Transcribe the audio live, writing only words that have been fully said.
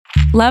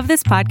Love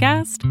this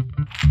podcast?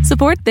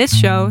 Support this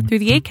show through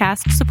the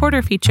Acast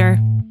supporter feature.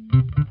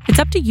 It's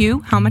up to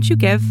you how much you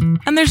give,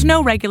 and there's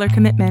no regular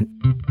commitment.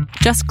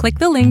 Just click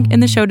the link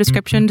in the show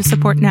description to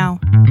support now.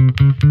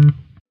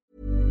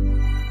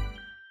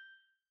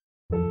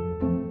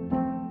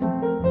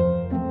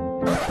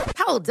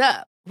 Hold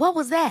up. What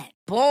was that?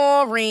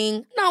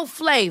 Boring. No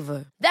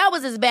flavor. That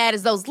was as bad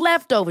as those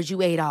leftovers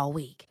you ate all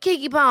week.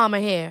 Keke Palmer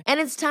here, and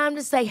it's time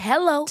to say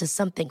hello to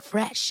something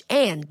fresh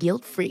and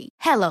guilt-free.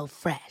 Hello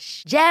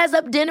Fresh. Jazz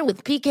up dinner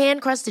with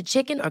pecan-crusted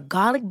chicken or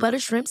garlic butter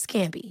shrimp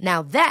scampi.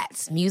 Now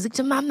that's music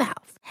to my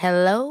mouth.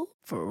 Hello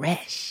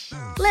Fresh.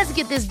 Let's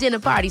get this dinner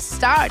party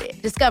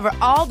started. Discover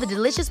all the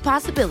delicious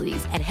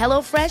possibilities at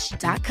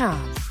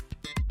hellofresh.com.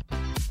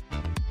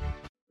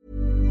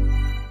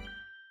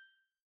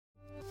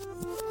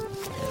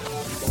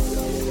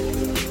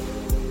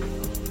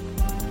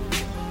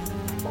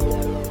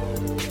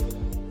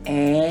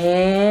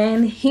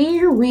 And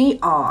here we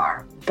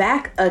are,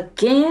 back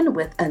again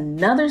with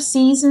another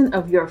season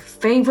of your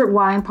favorite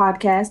wine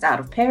podcast out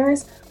of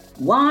Paris,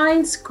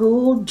 Wine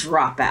School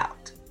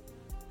Dropout.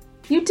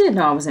 You did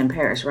know I was in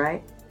Paris,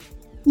 right?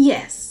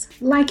 Yes,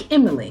 like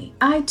Emily,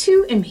 I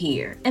too am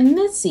here, and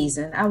this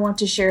season I want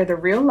to share the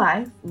real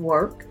life,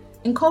 work,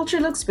 and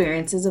cultural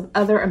experiences of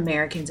other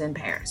Americans in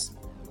Paris,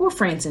 or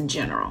France in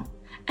general,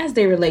 as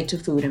they relate to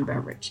food and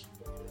beverage.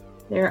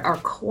 There are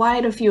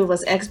quite a few of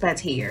us expats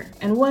here,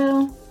 and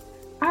well,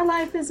 our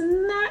life is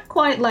not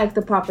quite like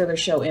the popular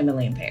show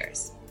Emily in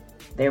Paris.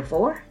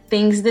 Therefore,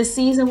 things this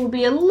season will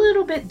be a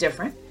little bit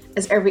different,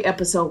 as every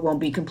episode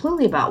won't be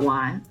completely about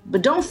wine,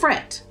 but don't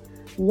fret.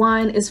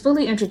 Wine is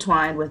fully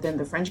intertwined within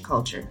the French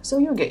culture, so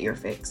you'll get your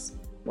fix,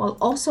 while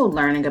also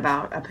learning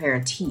about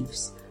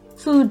aperitifs,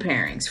 food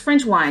pairings,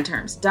 French wine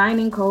terms,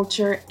 dining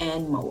culture,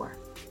 and more.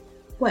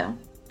 Well,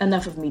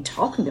 enough of me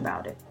talking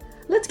about it.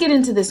 Let's get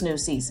into this new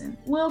season.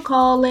 We'll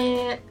call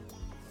it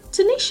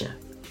Tanisha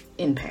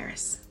in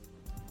Paris.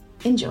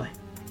 Enjoy.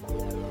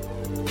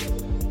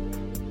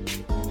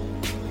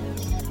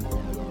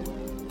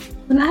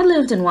 When I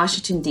lived in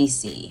Washington,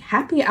 D.C.,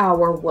 happy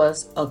hour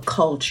was a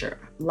culture,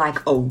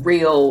 like a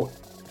real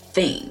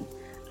thing.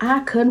 I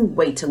couldn't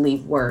wait to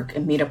leave work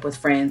and meet up with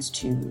friends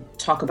to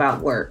talk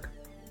about work,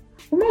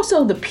 or more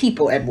so the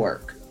people at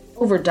work,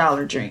 over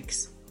dollar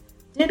drinks.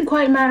 Didn't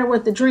quite matter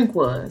what the drink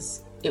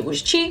was. It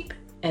was cheap,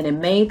 and it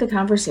made the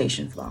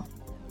conversation flow.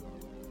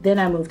 Then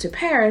I moved to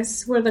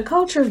Paris, where the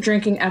culture of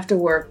drinking after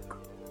work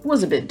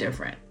was a bit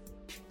different.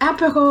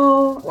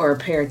 Apéro, or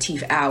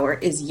aperitif hour,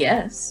 is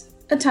yes,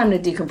 a time to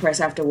decompress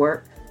after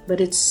work,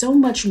 but it's so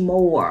much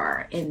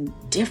more and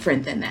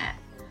different than that.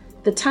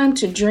 The time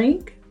to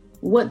drink,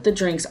 what the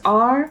drinks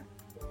are,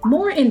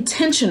 more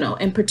intentional,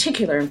 in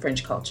particular in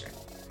French culture.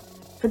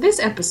 For this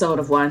episode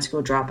of Wine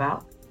School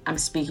Dropout, I'm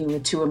speaking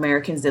with two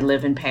Americans that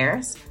live in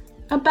Paris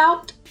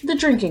about the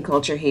drinking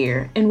culture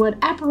here and what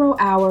apéro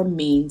hour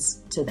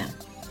means to them.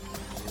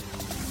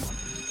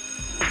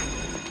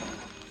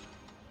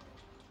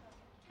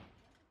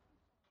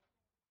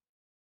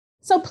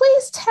 So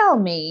please tell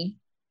me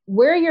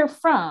where you're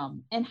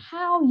from and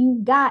how you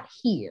got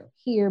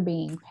here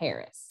being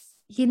Paris.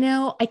 You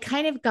know, I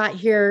kind of got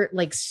here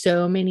like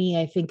so many,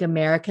 I think,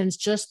 Americans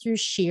just through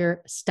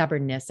sheer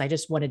stubbornness. I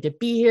just wanted to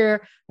be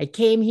here. I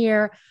came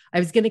here. I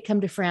was going to come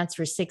to France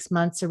for 6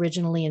 months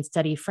originally and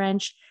study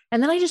French.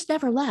 And then I just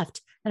never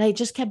left. And I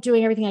just kept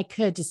doing everything I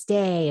could to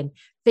stay and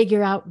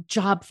figure out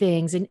job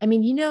things. And I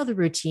mean, you know, the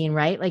routine,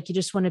 right? Like you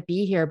just want to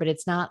be here, but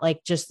it's not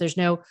like just, there's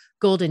no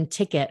golden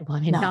ticket. Well, I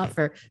mean, not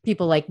for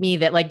people like me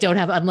that like don't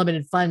have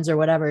unlimited funds or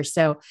whatever.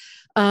 So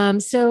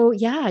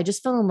yeah, I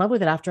just fell in love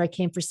with it after I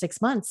came for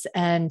 6 months.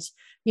 And,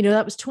 you know,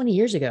 that was 20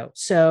 years ago.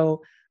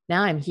 So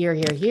now I'm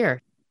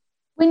here.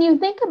 When you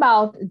think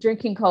about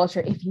drinking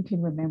culture, if you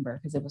can remember,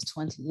 because it was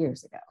 20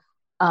 years ago,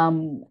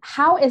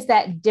 how is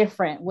that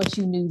different, what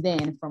you knew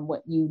then from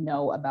what you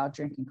know about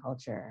drinking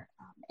culture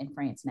in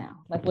France now?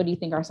 Like, what do you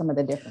think are some of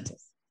the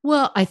differences?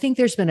 Well, I think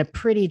there's been a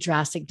pretty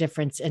drastic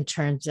difference in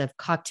terms of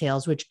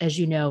cocktails, which, as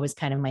you know, is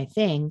kind of my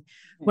thing.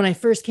 When I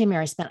first came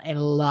here, I spent a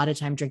lot of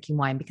time drinking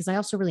wine because I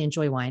also really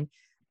enjoy wine.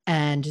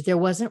 And there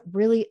wasn't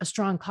really a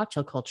strong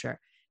cocktail culture.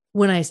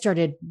 When I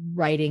started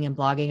writing and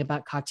blogging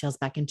about cocktails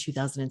back in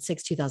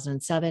 2006,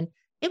 2007,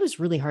 it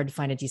was really hard to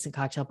find a decent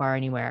cocktail bar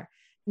anywhere.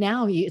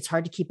 Now it's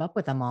hard to keep up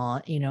with them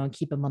all, you know, and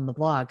keep them on the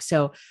blog.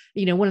 So,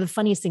 you know, one of the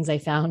funniest things I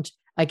found,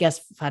 I guess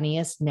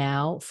funniest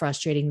now,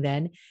 frustrating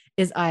then,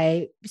 is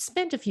I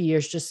spent a few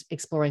years just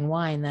exploring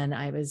wine. Then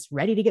I was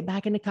ready to get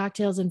back into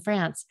cocktails in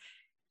France.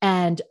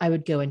 And I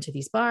would go into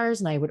these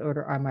bars and I would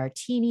order a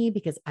martini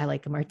because I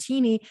like a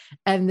martini.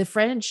 And the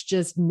French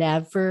just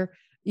never,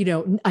 you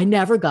know, I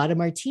never got a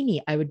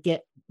martini. I would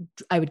get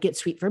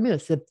sweet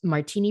vermouth, the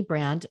martini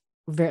brand,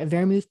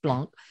 Vermouth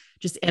Blanc,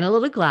 just in a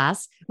little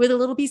glass with a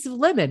little piece of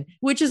lemon,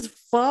 which is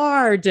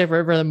far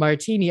different from the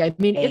martini. I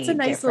mean, it's a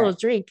nice little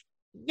drink.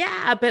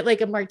 Yeah, but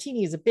like a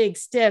martini is a big,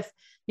 stiff,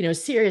 you know,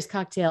 serious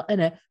cocktail.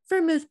 And a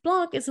Vermouth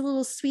Blanc is a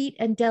little sweet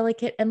and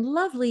delicate and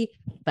lovely,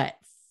 but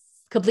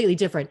completely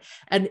different.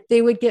 And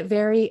they would get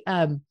very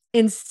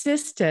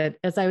insistent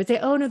as I would say,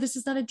 oh no, this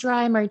is not a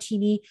dry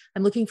martini.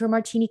 I'm looking for a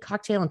martini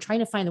cocktail. I'm trying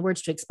to find the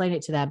words to explain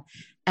it to them.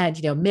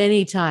 And,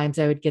 many times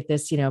I would get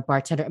this,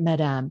 bartender,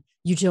 Madame,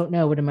 you don't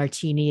know what a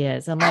martini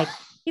is. I'm like,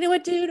 you know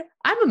what, dude,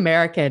 I'm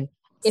American.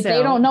 If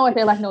they don't know it,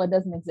 they're like, no, it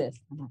doesn't exist.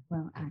 I'm like,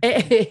 well,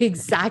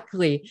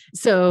 exactly.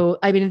 So,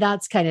 I mean,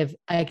 that's kind of,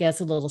 I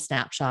guess, a little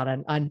snapshot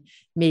on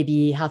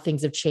maybe how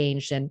things have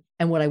changed and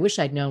what I wish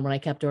I'd known when I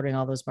kept ordering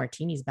all those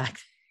martinis back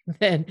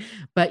then.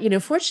 But,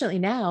 fortunately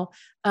now,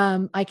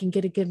 I can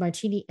get a good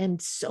martini in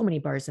so many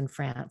bars in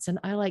France. And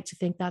I like to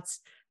think that's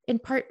in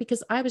part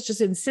because I was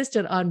just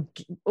insistent on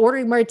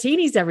ordering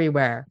martinis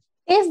everywhere.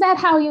 Is that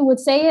how you would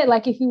say it?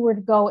 Like if you were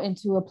to go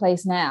into a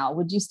place now,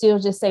 would you still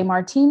just say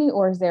martini,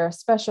 or is there a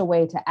special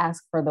way to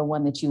ask for the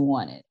one that you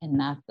wanted and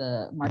not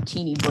the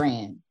martini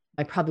brand?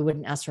 I probably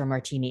wouldn't ask for a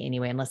martini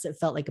anyway, unless it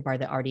felt like a bar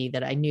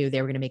that I knew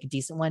they were going to make a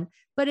decent one.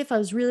 But if I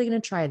was really going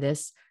to try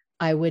this,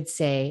 I would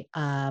say,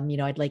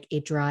 I'd like a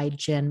dry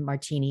gin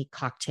martini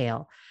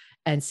cocktail.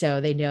 And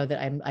so they know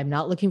that I'm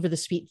not looking for the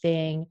sweet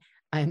thing.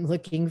 I'm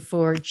looking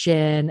for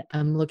gin.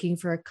 I'm looking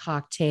for a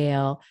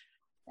cocktail.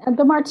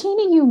 The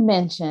martini you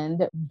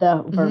mentioned,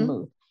 the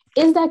vermouth,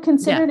 is that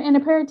considered an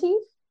aperitif?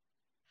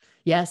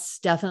 Yes,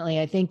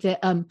 definitely. I think that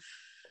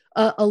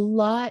a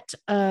lot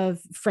of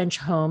French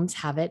homes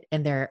have it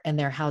in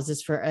their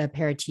houses for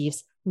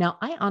aperitifs. Now,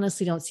 I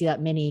honestly don't see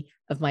that many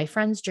of my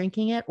friends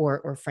drinking it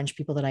or French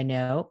people that I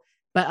know,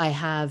 but I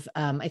have,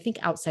 I think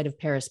outside of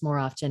Paris more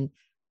often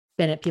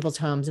been at people's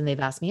homes and they've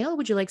asked me, oh,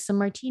 would you like some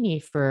martini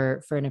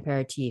for an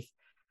aperitif?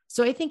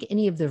 So I think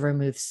any of the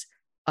vermouths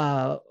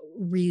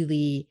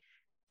really,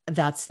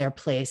 that's their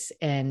place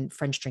in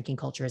French drinking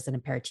culture as an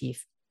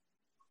aperitif.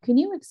 Can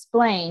you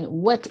explain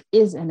what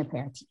is an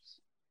aperitif?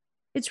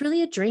 It's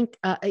really a drink.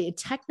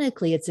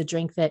 Technically, it's a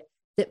drink that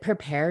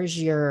prepares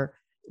you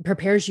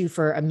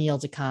for a meal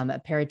to come.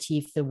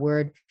 Aperitif, the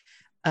word,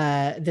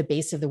 the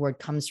base of the word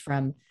comes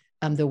from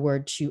the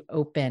word to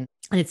open,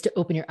 and it's to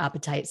open your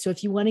appetite. So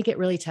if you want to get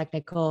really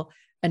technical,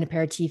 an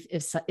aperitif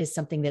is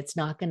something that's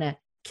not going to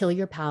kill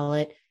your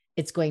palate.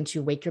 It's going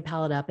to wake your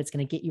palate up. It's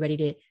going to get you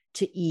ready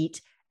to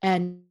eat.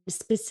 And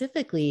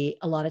specifically,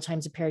 a lot of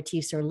times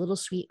aperitifs are a little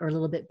sweet or a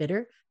little bit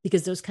bitter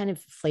because those kind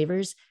of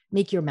flavors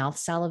make your mouth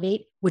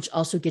salivate, which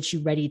also gets you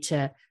ready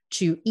to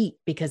eat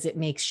because it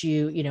makes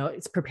you,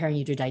 it's preparing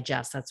you to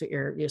digest. That's what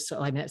your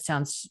saliva, it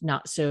sounds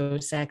not so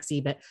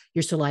sexy, but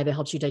your saliva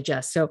helps you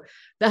digest. So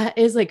that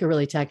is like a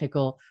really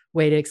technical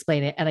way to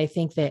explain it. And I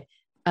think that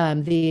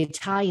the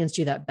Italians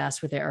do that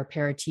best with their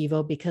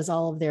aperitivo because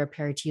all of their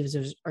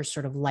aperitivos are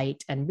sort of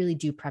light and really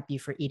do prep you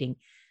for eating.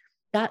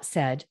 That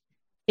said,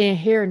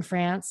 here in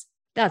France,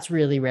 that's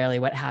really rarely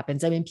what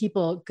happens. I mean,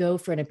 people go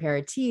for an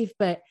aperitif,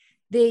 but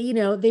they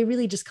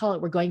really just call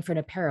it, we're going for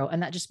an apero.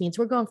 And that just means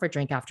we're going for a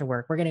drink after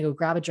work. We're going to go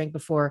grab a drink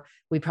before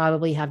we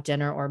probably have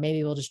dinner, or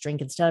maybe we'll just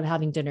drink instead of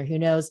having dinner, who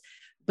knows?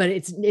 But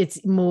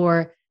it's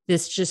more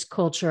this just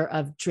culture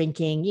of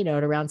drinking,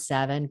 at around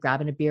 7,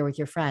 grabbing a beer with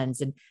your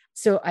friends. And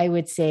so I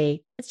would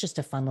say it's just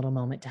a fun little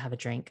moment to have a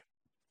drink.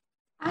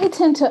 I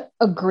tend to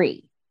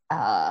agree.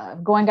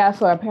 Going out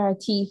for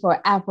aperitif or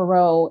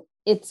apero,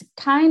 it's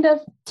kind of,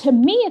 to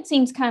me, it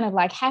seems kind of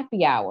like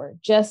happy hour,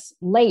 just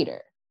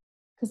later.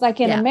 Because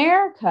like in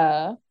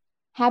America,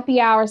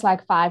 happy hour is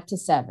like 5 to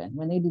 7.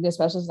 When they do their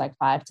specials, like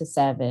 5 to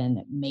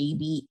 7,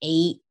 maybe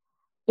 8.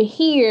 But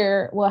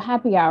here, well,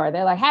 happy hour,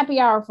 they're like happy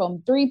hour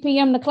from 3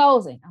 p.m. to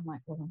closing. I'm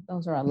like, well,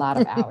 those are a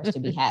lot of hours to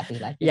be happy.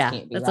 Like, this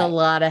can't be that's right. A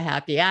lot of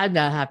happy. I'm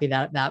not happy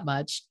that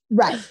much.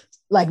 Right.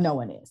 Like no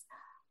one is.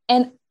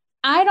 And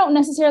I don't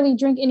necessarily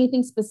drink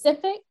anything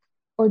specific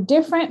or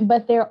different,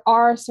 but there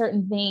are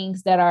certain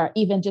things that are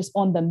even just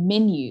on the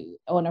menu,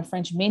 on a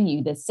French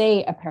menu, that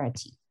say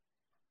aperitif.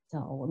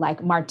 So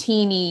like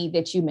martini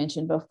that you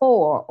mentioned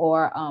before,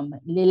 or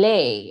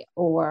lillet,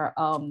 or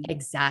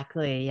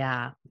exactly,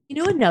 yeah.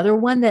 Another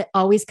one that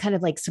always kind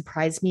of like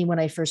surprised me when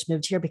I first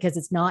moved here, because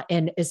it's not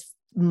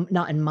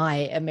in my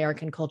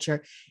American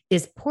culture,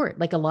 is port.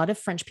 Like a lot of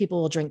French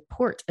people will drink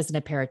port as an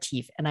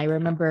aperitif, and I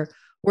remember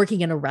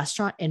working in a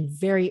restaurant in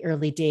very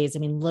early days. I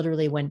mean,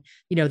 literally when,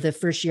 the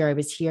first year I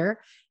was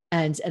here,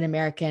 and an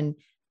American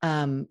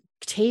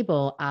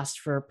table asked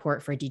for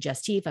port for a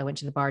digestif. I went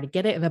to the bar to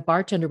get it. And the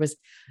bartender was,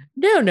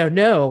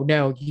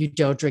 no, you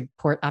don't drink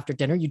port after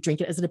dinner. You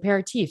drink it as an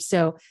aperitif.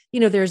 So,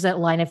 there's that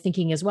line of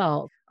thinking as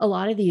well. A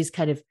lot of these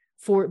kind of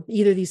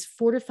either these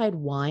fortified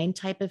wine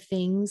type of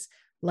things,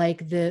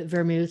 like the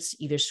vermouths,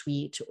 either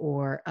sweet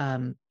or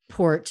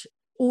port,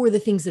 or the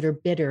things that are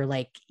bitter,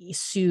 like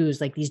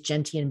Suze, like these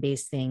gentian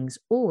based things,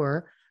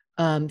 or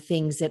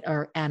things that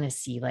are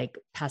anisey, like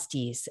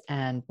pastis,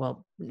 and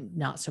well,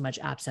 not so much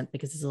absinthe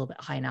because it's a little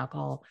bit high in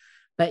alcohol,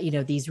 but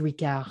these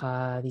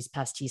Ricard, these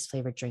pastis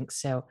flavored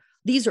drinks. So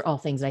these are all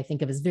things that I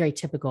think of as very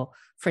typical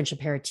French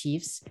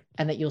aperitifs,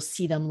 and that you'll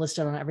see them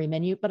listed on every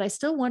menu. But I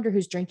still wonder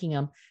who's drinking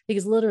them,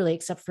 because literally,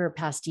 except for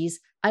pastis,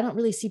 I don't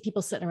really see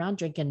people sitting around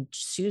drinking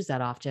Suze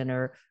that often,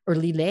 or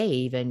lillet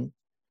even.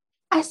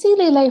 I see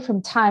lillet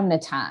from time to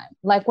time.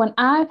 Like when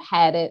I've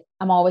had it,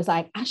 I'm always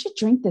like, I should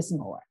drink this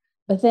more.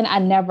 But then I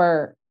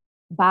never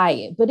buy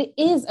it, but it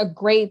is a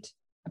great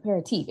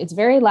aperitif. It's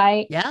very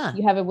light. Yeah.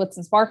 You have it with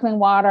some sparkling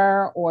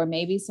water or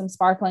maybe some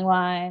sparkling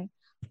wine.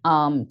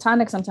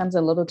 Tonic sometimes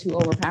a little too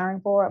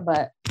overpowering for it,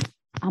 but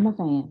I'm a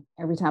fan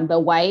every time. The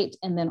white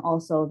and then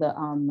also the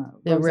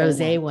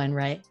rosé one,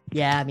 right?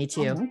 Yeah, me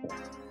too. Like it.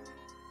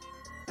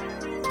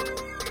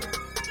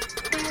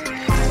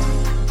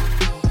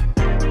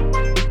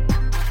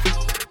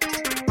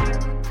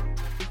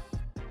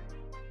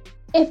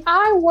 If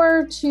I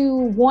were to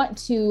want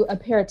to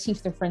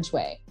aperitif the French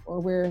way,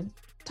 or we're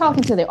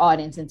talking to the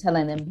audience and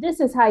telling them this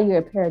is how you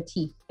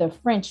aperitif the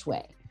French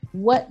way,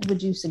 what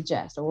would you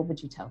suggest or what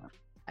would you tell them?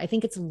 I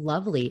think it's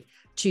lovely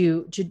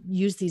to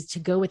use these, to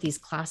go with these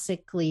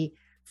classically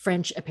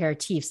French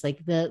aperitifs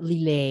like the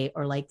Lillet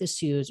or like the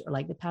Suze or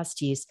like the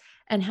Pastis,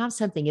 and have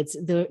something.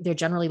 They're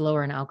generally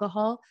lower in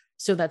alcohol.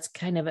 So that's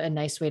kind of a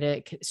nice way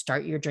to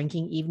start your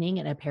drinking evening.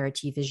 An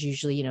aperitif is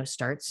usually,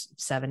 starts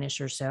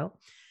 7-ish or so.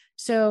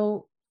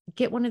 So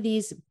get one of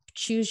these,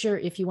 choose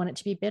if you want it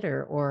to be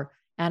bitter or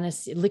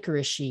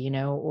licoricey,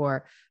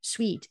 or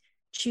sweet,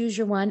 choose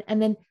your one.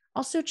 And then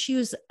also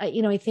choose,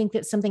 I think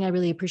that something I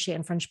really appreciate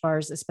in French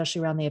bars,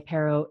 especially around the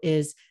apéro,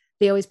 is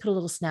they always put a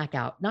little snack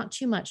out, not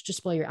too much to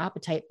spoil your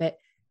appetite, but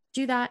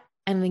do that.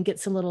 And then get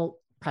some little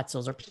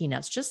pretzels or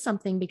peanuts, just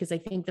something, because I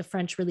think the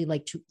French really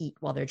like to eat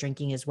while they're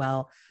drinking as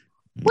well.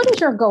 What is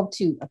your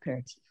go-to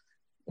aperitif?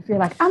 If you're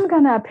like, I'm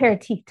going to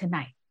aperitif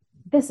tonight,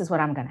 this is what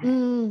I'm going to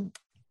have.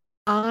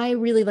 I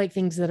really like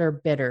things that are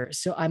bitter.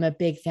 So I'm a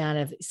big fan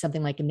of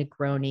something like a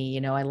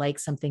Negroni. I like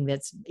something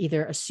that's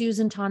either a Suze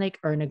and tonic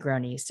or a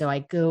Negroni. So I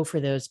go for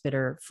those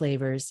bitter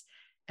flavors.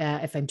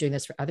 If I'm doing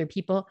this for other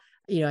people,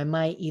 I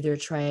might either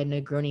try a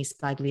Negroni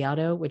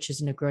Spagliato, which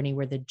is a Negroni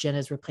where the gin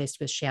is replaced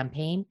with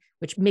champagne,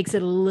 which makes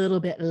it a little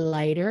bit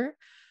lighter.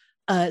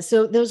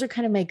 So those are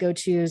kind of my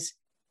go-tos.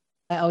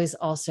 I always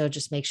also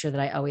just make sure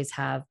that I always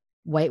have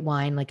white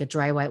wine, like a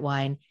dry white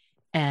wine,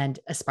 and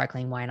a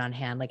sparkling wine on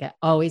hand. Like I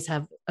always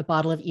have a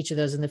bottle of each of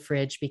those in the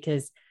fridge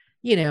because,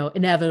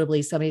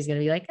 inevitably somebody's going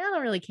to be like, I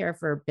don't really care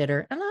for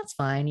bitter, and that's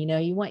fine.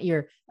 You want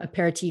your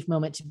aperitif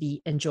moment to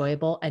be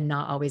enjoyable and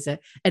not always an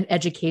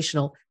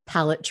educational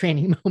palate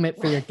training moment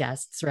for your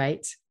guests.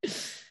 Right.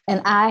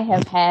 And I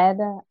have had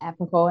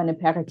apropos and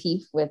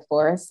aperitif with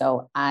Forrest.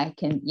 So I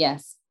can,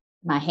 yes,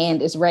 my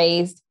hand is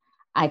raised.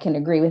 I can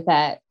agree with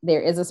that.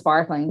 There is a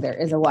sparkling, there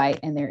is a white,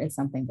 and there is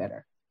something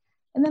bitter.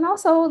 And then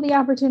also the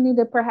opportunity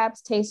to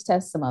perhaps taste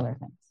test some other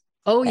things.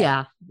 Oh, okay.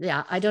 Yeah.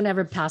 Yeah. I don't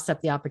ever pass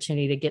up the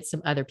opportunity to get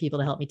some other people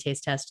to help me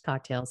taste test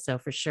cocktails. So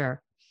for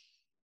sure.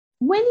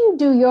 When you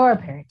do your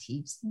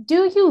aperitifs,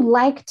 do you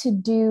like to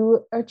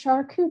do a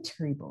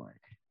charcuterie board?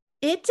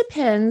 It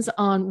depends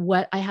on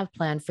what I have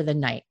planned for the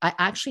night. I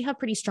actually have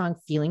pretty strong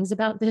feelings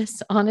about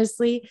this,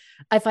 honestly.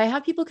 If I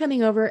have people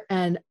coming over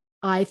and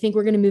I think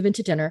we're going to move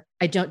into dinner,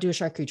 I don't do a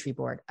charcuterie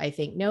board. I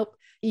think, nope.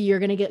 You're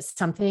going to get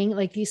something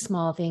like these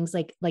small things,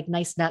 like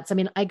nice nuts. I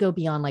mean, I go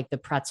beyond like the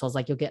pretzels,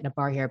 like you'll get in a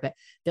bar here, but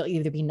they'll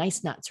either be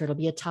nice nuts or it'll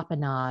be a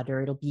tapenade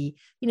or it'll be,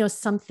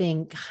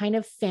 something kind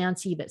of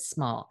fancy, but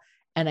small.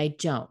 And I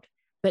don't.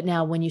 But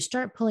now when you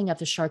start pulling up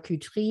the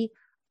charcuterie,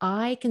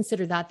 I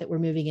consider that we're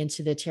moving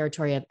into the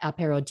territory of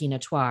apéro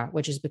dînatoire,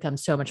 which has become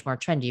so much more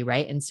trendy.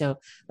 Right. And so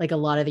like a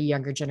lot of the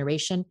younger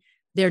generation,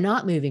 they're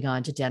not moving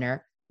on to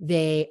dinner.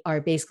 They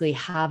are basically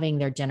having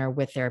their dinner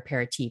with their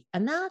aperitif.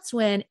 And that's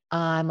when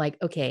I'm like,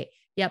 okay,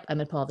 yep, I'm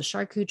going to pull out the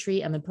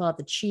charcuterie. I'm going to pull out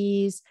the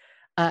cheese.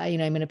 I'm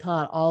going to pull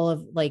out all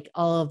of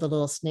the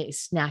little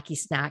snacky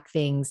snack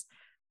things,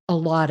 a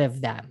lot of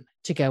them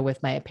to go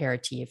with my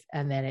aperitif.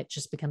 And then it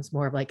just becomes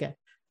more of like a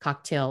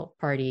cocktail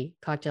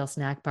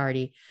snack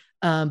party.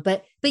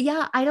 But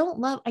yeah,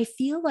 I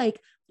feel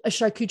like a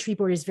charcuterie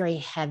board is very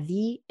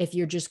heavy if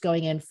you're just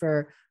going in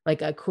for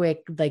like a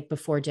quick, like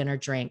before dinner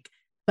drink.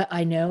 But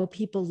I know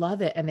people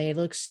love it and they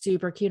look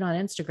super cute on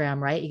Instagram,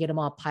 right? You get them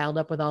all piled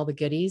up with all the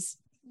goodies.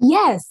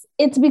 Yes,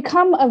 it's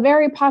become a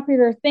very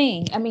popular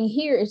thing. I mean,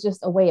 here it's just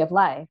a way of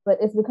life, but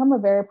it's become a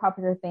very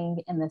popular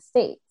thing in the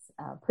States,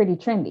 pretty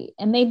trendy.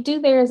 And they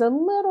do theirs a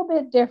little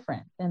bit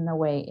different than the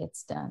way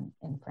it's done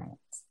in France.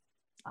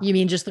 You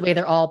mean just the way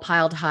they're all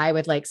piled high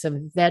with like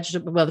some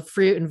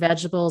fruit and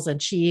vegetables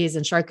and cheese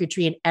and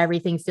charcuterie and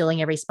everything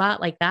filling every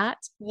spot like that?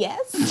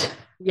 Yes.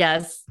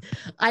 Yes.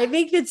 I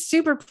think it's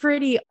super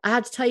pretty. I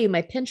have to tell you,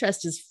 my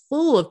Pinterest is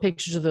full of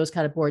pictures of those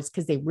kind of boards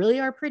because they really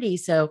are pretty.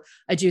 So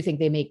I do think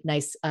they make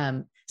nice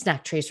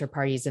snack trays for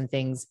parties and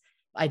things.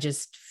 I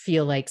just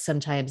feel like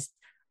sometimes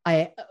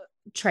I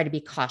try to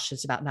be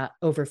cautious about not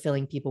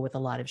overfilling people with a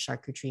lot of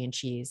charcuterie and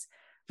cheese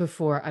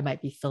before I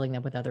might be filling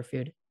them with other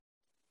food.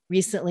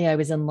 Recently, I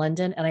was in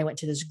London and I went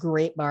to this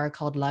great bar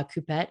called La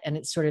Coupette. And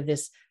it's sort of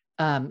this,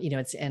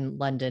 it's in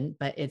London,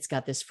 but it's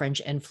got this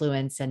French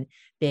influence and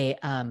they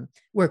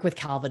work with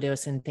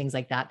Calvados and things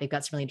like that. They've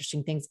got some really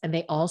interesting things. And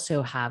they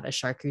also have a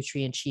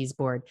charcuterie and cheese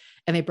board.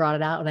 And they brought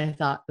it out and I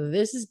thought,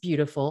 this is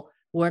beautiful.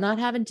 We're not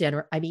having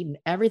dinner. I've eaten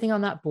everything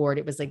on that board.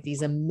 It was like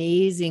these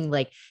amazing,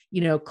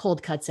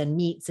 cold cuts and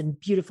meats and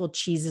beautiful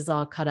cheeses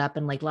all cut up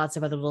and like lots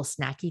of other little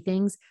snacky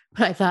things.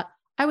 But I thought,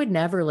 I would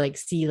never like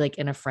see like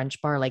in a French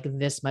bar, like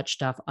this much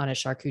stuff on a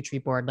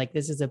charcuterie board. Like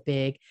this is a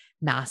big,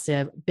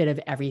 massive bit of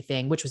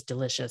everything, which was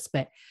delicious,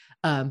 but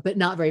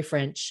not very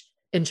French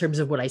in terms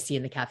of what I see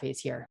in the cafes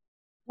here.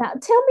 Now,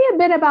 tell me a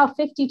bit about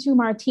 52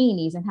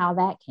 Martinis and how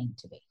that came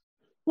to be.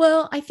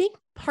 Well, I think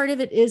part of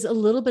it is a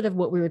little bit of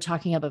what we were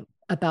talking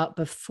about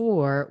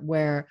before,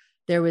 where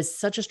there was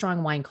such a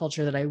strong wine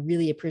culture that I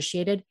really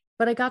appreciated,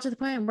 but I got to the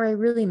point where I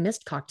really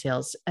missed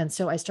cocktails. And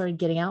so I started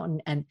getting out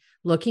and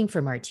looking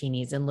for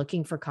martinis and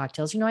looking for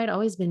cocktails. I'd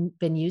always been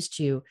used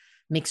to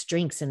mixed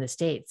drinks in the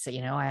States.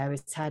 I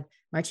always had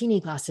martini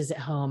glasses at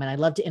home, and I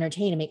love to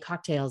entertain and make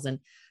cocktails. And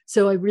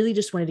so I really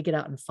just wanted to get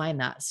out and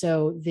find that.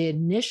 So the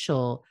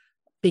initial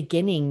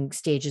beginning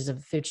stages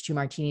of 52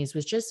 Martinis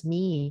was just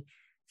me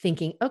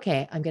thinking,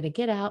 okay, I'm going to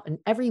get out and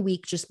every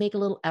week just make a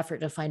little effort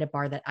to find a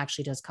bar that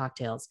actually does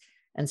cocktails.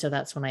 And so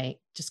that's when I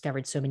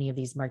discovered so many of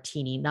these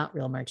martini, not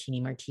real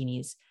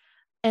martinis.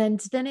 And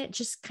then it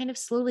just kind of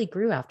slowly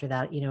grew after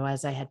that.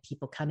 As I had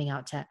people coming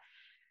out to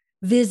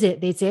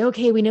visit, they'd say,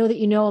 okay, we know that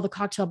you know all the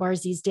cocktail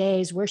bars these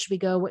days. Where should we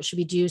go? What should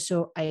we do?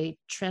 So I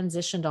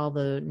transitioned all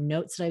the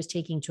notes that I was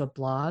taking to a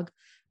blog,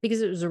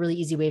 because it was a really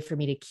easy way for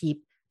me to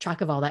keep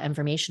track of all that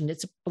information.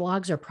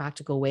 Blogs are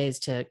practical ways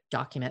to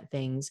document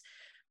things.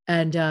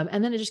 And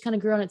then it just kind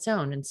of grew on its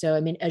own. And so,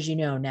 as you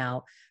know,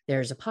 now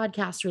there's a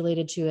podcast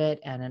related to it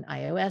and an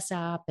iOS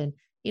app. And,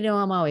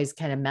 I'm always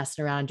kind of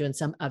messing around doing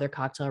some other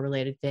cocktail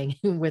related thing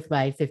with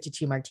my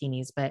 52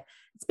 Martinis, but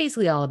it's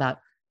basically all about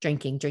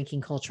drinking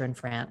culture in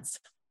France.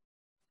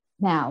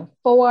 Now,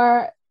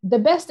 for the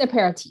best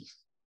aperitif,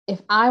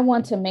 if I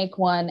want to make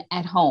one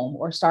at home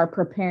or start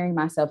preparing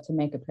myself to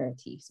make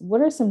aperitifs,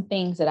 what are some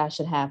things that I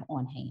should have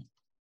on hand?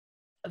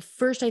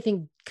 First, I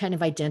think kind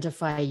of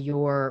identify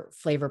your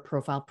flavor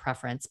profile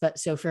preference. But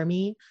so for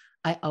me,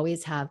 I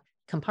always have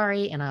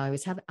Campari and I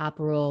always have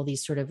Aperol,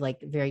 these sort of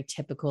like very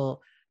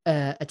typical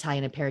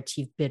Italian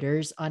aperitif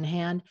bitters on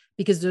hand,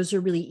 because those are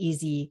really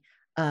easy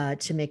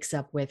to mix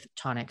up with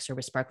tonics or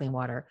with sparkling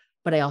water.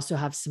 But I also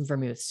have some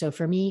vermouth. So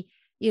for me,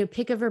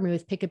 pick a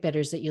vermouth, pick a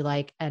bitters that you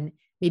like. And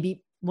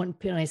maybe when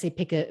I say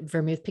pick a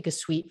vermouth, pick a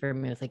sweet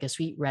vermouth, like a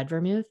sweet red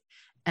vermouth,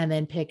 and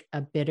then pick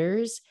a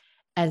bitters.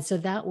 And so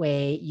that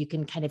way you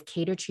can kind of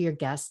cater to your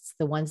guests.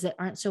 The ones that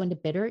aren't so into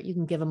bitter, you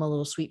can give them a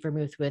little sweet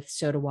vermouth with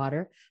soda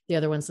water. The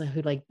other ones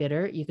who like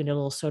bitter, you can do a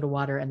little soda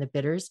water and the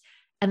bitters.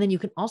 And then you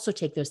can also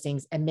take those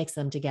things and mix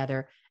them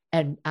together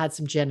and add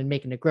some gin and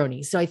make a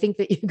Negroni. So I think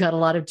that you've got a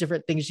lot of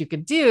different things you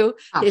can do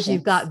if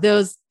you've got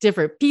those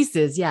different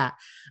pieces. Yeah.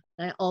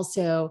 And I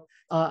also,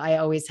 I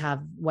always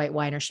have white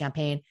wine or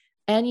champagne.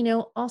 And,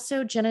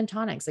 also gin and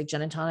tonics. Like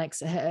gin and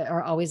tonics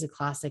are always a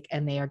classic,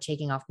 and they are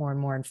taking off more and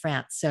more in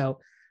France. So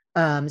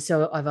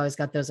I've always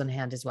got those on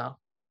hand as well.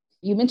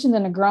 You mentioned the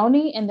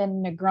Negroni and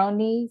then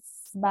Negroni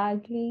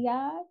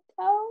Spagliato.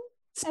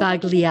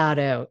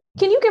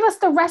 Can you give us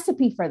the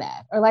recipe for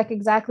that, or like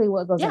exactly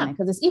what goes in it?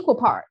 Because it's equal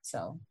parts.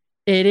 So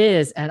it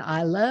is. And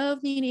I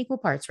love the equal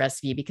parts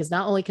recipe, because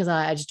not only because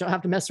I just don't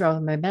have to mess around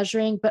with my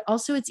measuring, but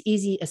also it's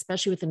easy,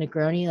 especially with the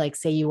Negroni. Like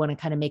say you want to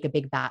kind of make a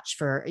big batch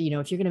for, if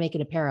you're going to make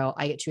an apero,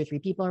 I get 2 or 3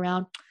 people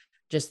around,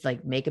 just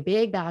like make a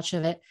big batch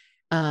of it.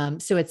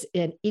 So it's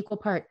an equal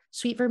part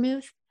sweet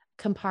vermouth,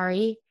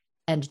 Campari,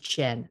 and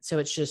gin. So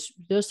it's just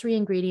those 3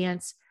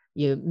 ingredients.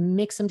 You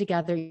mix them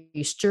together,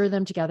 you stir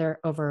them together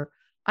over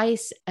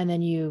ice, and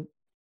then you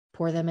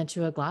pour them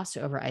into a glass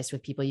over ice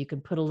with people. You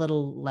can put a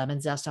little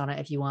lemon zest on it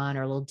if you want,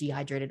 or a little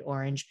dehydrated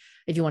orange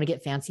if you want to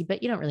get fancy,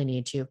 but you don't really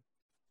need to.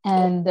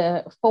 And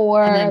the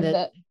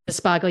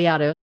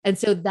Spagliato. And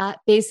so that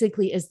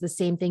basically is the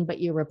same thing,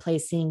 but you're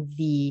replacing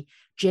the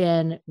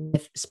gin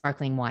with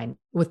sparkling wine,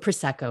 with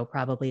Prosecco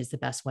probably is the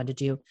best one to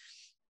do.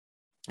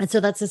 And so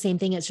that's the same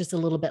thing. It's just a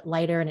little bit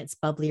lighter and it's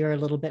bubblier, a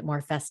little bit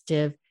more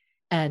festive.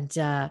 And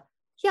I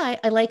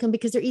like them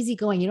because they're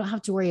easygoing. You don't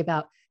have to worry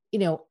about,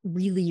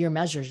 really your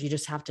measures. You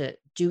just have to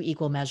do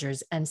equal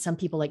measures. And some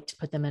people like to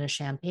put them in a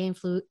champagne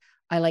flute.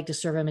 I like to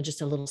serve them in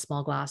just a little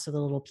small glass with a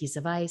little piece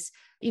of ice.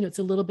 It's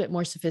a little bit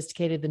more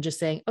sophisticated than just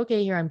saying,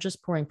 okay, here, I'm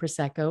just pouring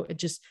Prosecco. It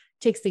just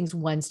takes things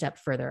one step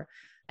further.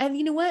 And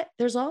you know what?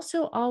 There's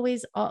also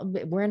always,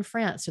 we're in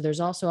France, so there's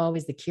also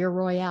always the Kir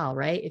Royale,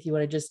 right? If you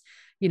want to just,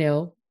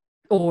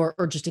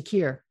 or just a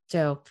Kir.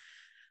 So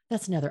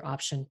that's another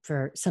option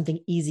for something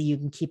easy you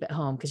can keep at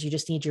home, because you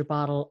just need your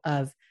bottle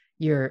of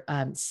your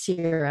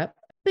syrup.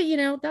 But,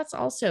 that's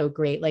also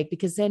great,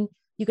 because then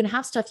you can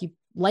have stuff you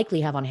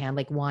likely have on hand,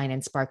 like wine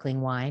and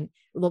sparkling wine,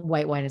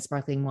 white wine and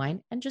sparkling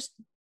wine, and just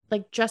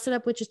dress it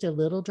up with just a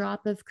little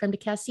drop of creme de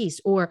cassis.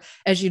 Or,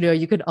 as you know,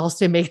 you could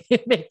also make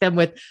them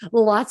with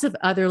lots of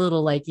other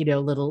little,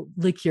 little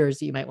liqueurs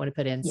that you might want to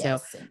put in.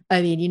 Yes. So,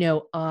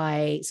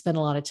 I spend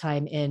a lot of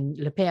time in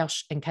Le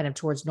Perche and kind of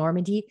towards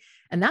Normandy.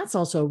 And that's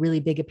also a really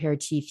big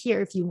aperitif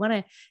here. If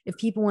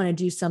people want to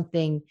do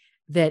something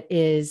that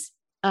is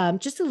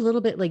just a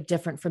little bit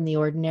different from the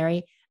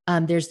ordinary,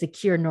 there's the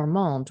Kir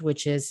Normand,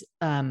 which is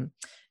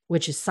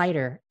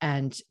cider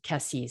and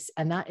cassis.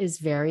 And that is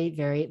very,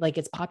 very,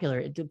 it's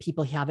popular.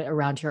 People have it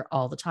around here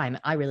all the time.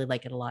 I really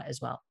like it a lot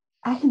as well.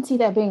 I can see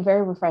that being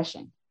very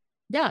refreshing.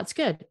 Yeah, it's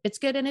good. It's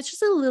good. And it's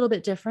just a little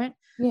bit different.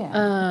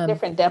 Yeah.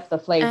 Different depth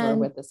of flavor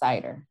with the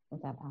cider,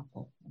 with that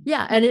apple.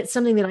 Yeah. And it's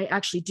something that I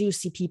actually do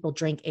see people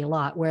drink a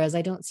lot, whereas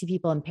I don't see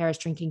people in Paris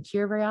drinking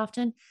Kir very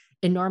often.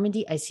 In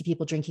Normandy, I see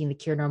people drinking the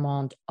Kir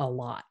Normand a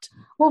lot.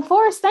 Well,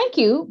 Forrest, thank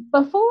you.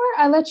 Before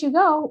I let you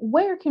go,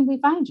 where can we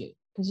find you?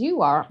 Because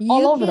you are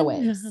all over the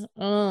webs.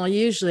 Oh,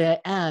 usually I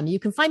am. You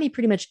can find me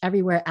pretty much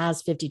everywhere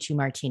as 52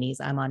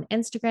 Martinis. I'm on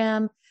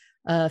Instagram,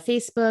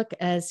 Facebook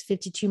as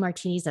 52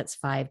 Martinis. That's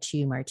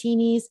 52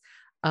 Martinis.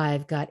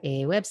 I've got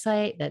a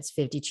website that's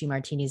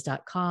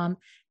 52martinis.com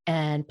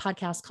and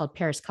podcast called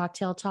Paris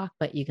Cocktail Talk,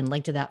 but you can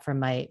link to that from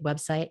my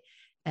website,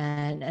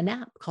 and an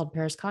app called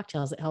Paris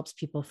Cocktails that helps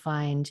people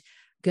find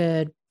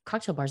good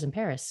cocktail bars in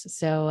Paris.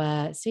 So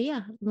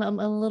yeah, I'm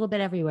a little bit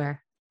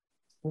everywhere.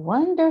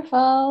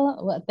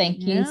 Wonderful. Well,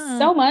 thank you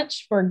so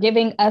much for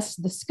giving us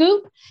the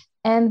scoop.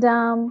 And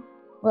well,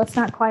 it's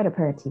not quite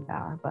aperitif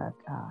hour, but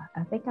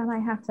I think I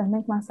might have to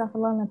make myself a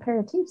little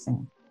aperitif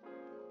soon.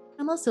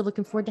 I'm also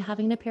looking forward to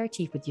having an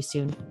aperitif with you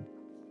soon.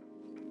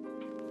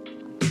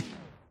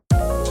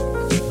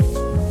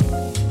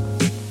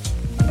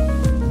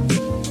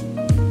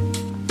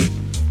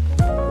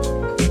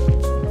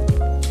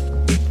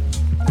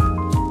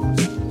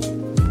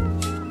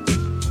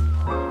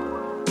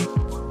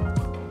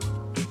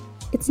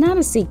 It's not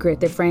a secret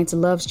that France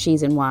loves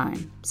cheese and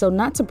wine, so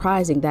not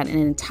surprising that an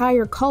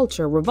entire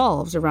culture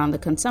revolves around the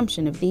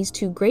consumption of these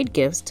two great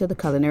gifts to the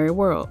culinary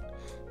world.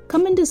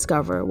 Come and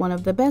discover one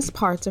of the best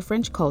parts of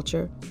French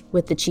culture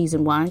with the cheese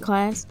and wine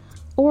class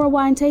or a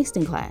wine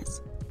tasting class.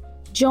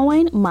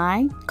 Join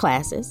my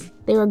classes.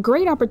 They're a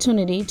great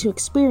opportunity to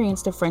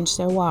experience the French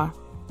terroir.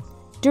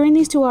 During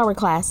these 2-hour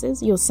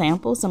classes, you'll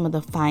sample some of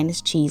the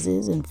finest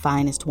cheeses and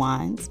finest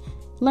wines,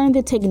 learn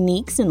the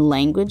techniques and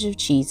language of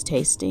cheese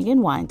tasting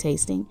and wine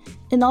tasting,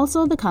 and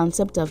also the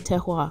concept of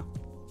terroir.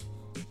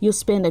 You'll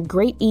spend a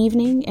great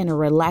evening in a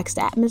relaxed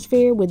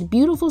atmosphere with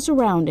beautiful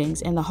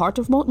surroundings in the heart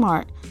of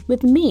Montmartre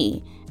with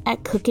me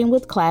at Cooking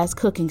with Class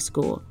Cooking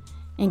School,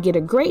 and get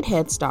a great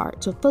head start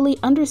to fully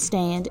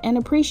understand and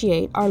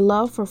appreciate our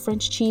love for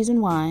French cheese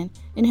and wine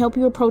and help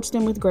you approach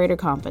them with greater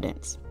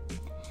confidence.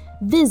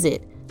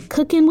 Visit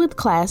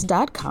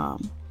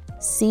cookingwithclass.com,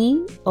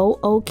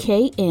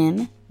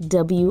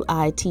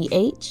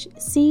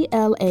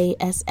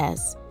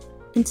 COOKNWITHCLASS,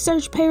 and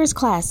search Paris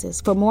Classes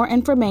for more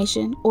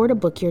information or to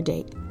book your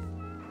date.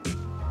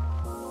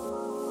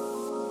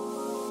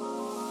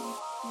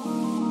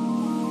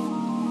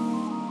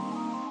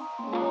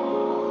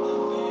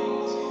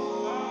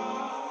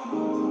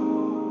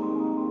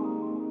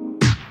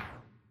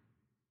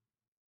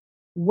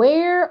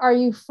 Where are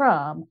you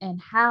from and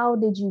how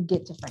did you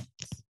get to France?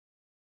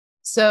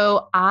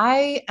 So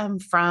I am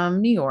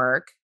from New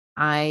York.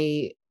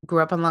 I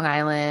grew up on Long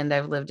Island.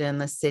 I've lived in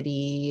the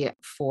city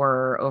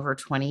for over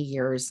 20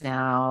 years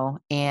now,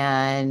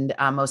 and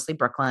mostly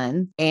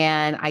Brooklyn.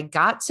 And I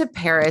got to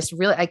Paris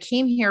I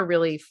came here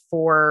really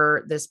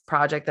for this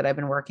project that I've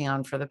been working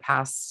on for the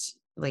past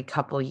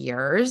couple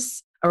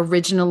years.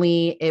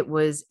 Originally, it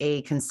was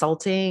a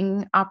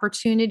consulting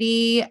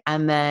opportunity,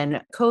 and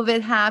then COVID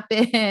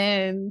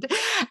happened,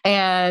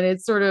 and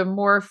it's sort of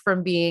morphed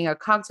from being a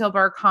cocktail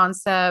bar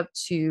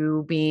concept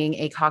to being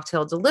a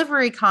cocktail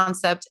delivery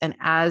concept. And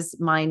as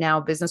my now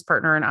business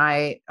partner and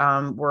I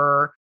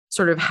were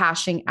sort of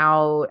hashing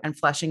out and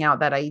fleshing out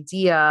that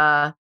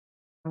idea,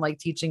 I'm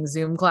teaching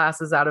Zoom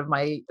classes out of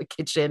my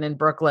kitchen in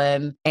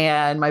Brooklyn,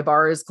 and my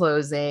bar is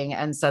closing.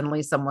 And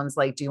suddenly someone's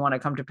like, do you want to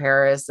come to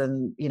Paris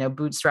and,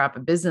 bootstrap a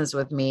business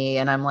with me?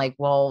 And I'm like,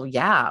 well,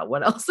 yeah,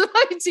 what else am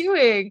I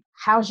doing?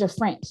 How's your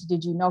French?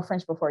 Did you know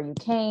French before you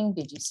came?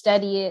 Did you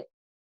study it?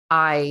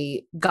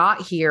 I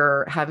got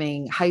here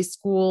having high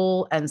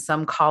school and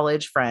some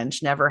college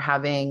French, never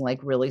having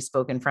really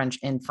spoken French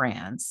in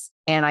France.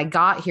 And I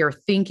got here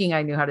thinking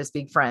I knew how to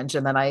speak French.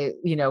 And then I,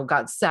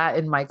 got sat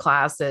in my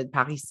class at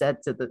Paris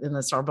 7 in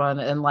the Sorbonne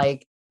and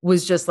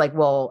was just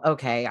well,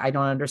 okay, I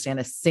don't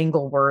understand a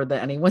single word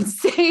that anyone's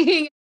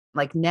saying.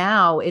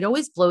 Now it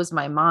always blows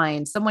my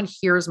mind. Someone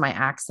hears my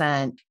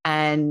accent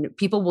and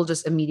people will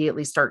just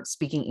immediately start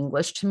speaking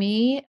English to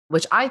me,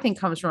 which I think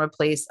comes from a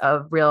place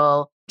of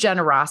real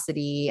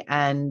generosity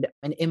and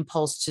an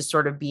impulse to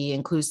sort of be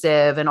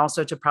inclusive and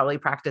also to probably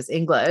practice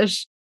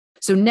English.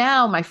 So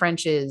now my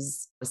French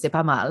is c'est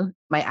pas mal.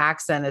 My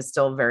accent is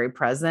still very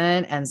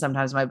present and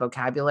sometimes my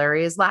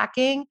vocabulary is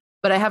lacking,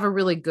 but I have a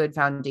really good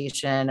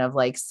foundation of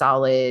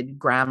solid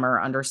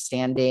grammar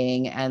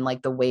understanding and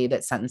the way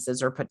that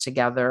sentences are put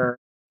together.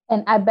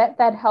 And I bet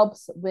that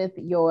helps with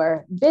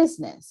your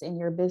business and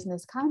your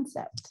business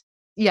concept.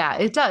 Yeah,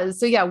 it does.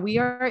 So yeah, we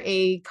are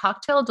a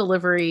cocktail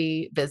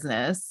delivery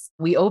business.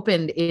 We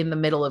opened in the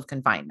middle of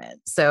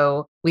confinement.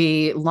 So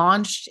we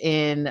launched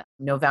in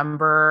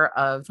November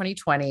of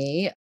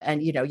 2020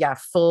 and,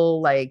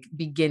 full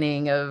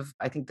beginning of,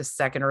 I think the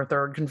second or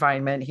third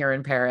confinement here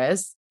in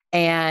Paris.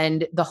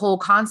 And the whole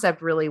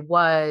concept really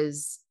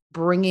was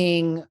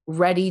bringing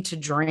ready to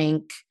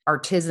drink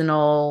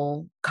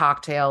artisanal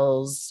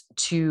cocktails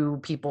to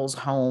people's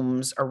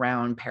homes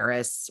around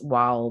Paris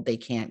while they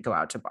can't go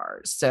out to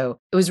bars. So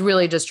it was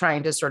really just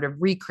trying to sort of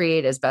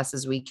recreate as best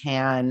as we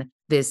can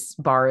this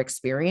bar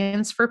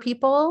experience for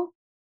people.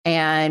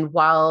 And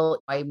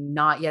while I'm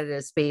not yet at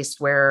a space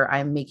where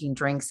I'm making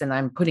drinks and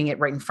I'm putting it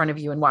right in front of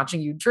you and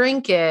watching you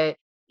drink it,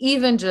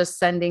 even just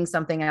sending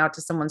something out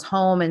to someone's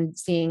home and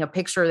seeing a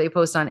picture they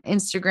post on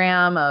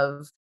Instagram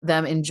of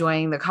them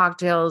enjoying the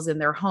cocktails in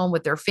their home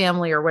with their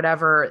family or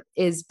whatever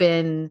has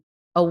been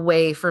a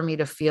way for me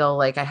to feel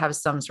like I have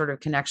some sort of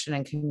connection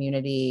and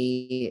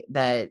community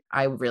that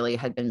I really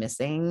had been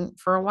missing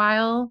for a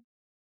while.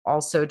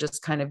 Also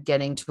just kind of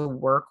getting to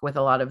work with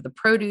a lot of the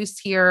produce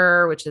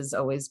here, which has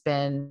always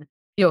been,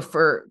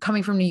 for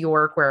coming from New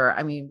York, where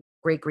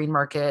great green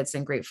markets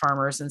and great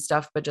farmers and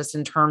stuff, but just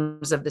in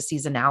terms of the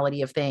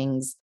seasonality of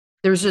things,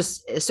 there's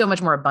just so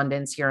much more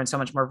abundance here and so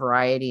much more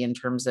variety in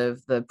terms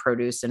of the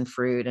produce and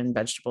fruit and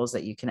vegetables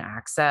that you can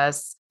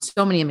access.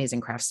 So many amazing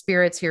craft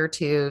spirits here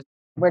too.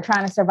 We're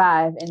trying to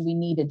survive and we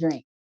need a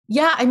drink.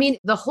 Yeah.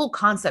 The whole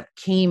concept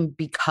came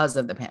because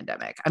of the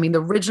pandemic. The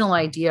original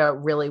idea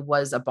really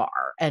was a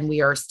bar, and we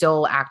are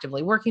still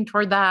actively working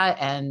toward that.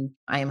 And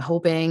I am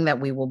hoping that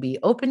we will be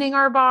opening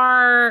our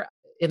bar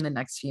in the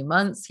next few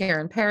months here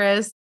in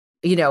Paris.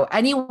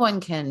 Anyone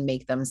can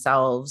make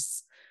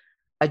themselves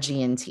a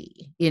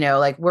G&T,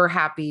 we're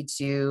happy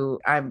to,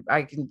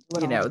 I can,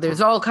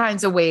 there's all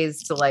kinds of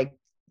ways to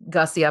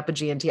gussy up a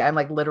G&T. I'm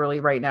literally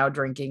right now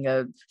drinking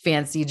a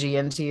fancy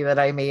G&T that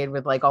I made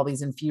with all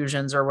these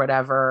infusions or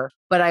whatever.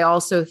 But I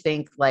also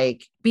think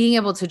being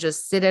able to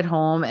just sit at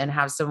home and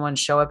have someone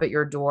show up at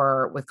your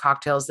door with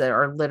cocktails that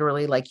are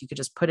literally you could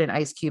just put an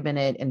ice cube in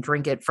it and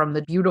drink it from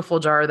the beautiful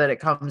jar that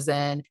it comes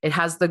in. It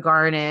has the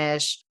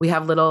garnish. We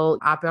have little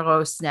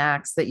apéro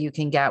snacks that you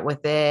can get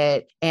with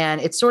it.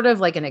 And it's sort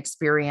of an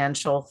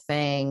experiential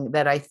thing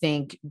that I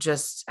think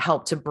just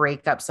helped to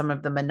break up some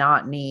of the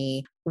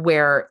monotony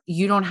where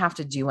you don't have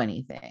to do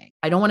anything.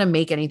 I don't want to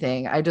make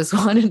anything. I just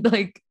want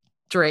to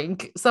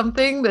drink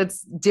something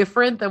that's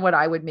different than what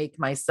I would make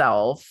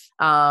myself.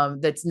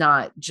 That's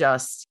not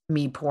just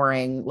me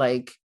pouring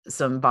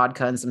some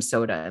vodka and some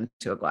soda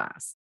into a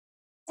glass.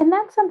 And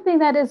that's something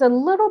that is a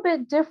little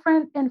bit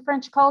different in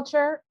French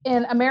culture.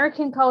 In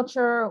American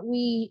culture,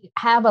 we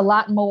have a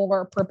lot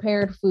more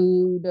prepared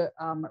food.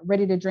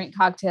 Ready to drink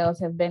cocktails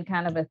have been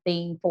kind of a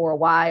thing for a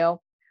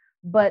while.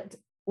 But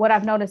what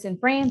I've noticed in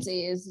France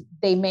is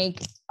they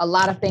make a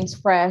lot of things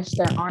fresh.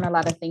 There aren't a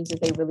lot of things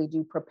that they really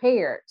do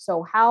prepared.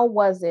 So how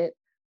was it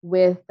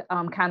with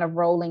kind of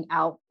rolling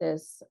out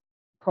this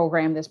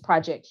program, this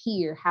project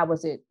here? How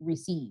was it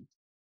received?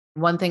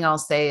 One thing I'll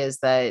say is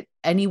that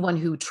anyone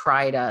who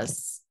tried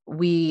us,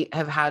 we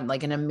have had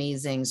an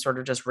amazing sort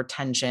of just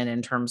retention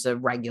in terms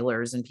of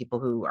regulars and people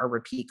who are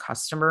repeat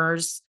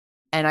customers.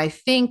 And I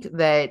think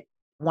that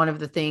one of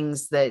the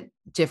things that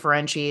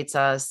differentiates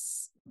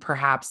us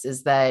perhaps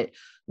is that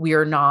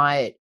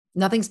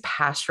nothing's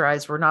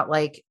pasteurized. We're not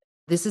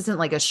this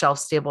isn't a shelf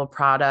stable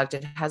product.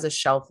 It has a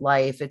shelf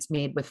life. It's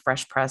made with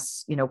fresh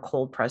press,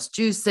 cold pressed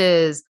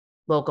juices,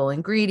 local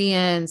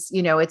ingredients.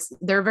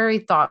 They're very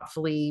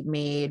thoughtfully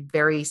made,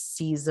 very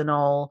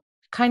seasonal,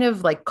 kind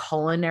of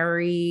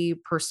culinary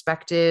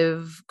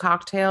perspective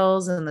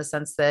cocktails, in the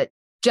sense that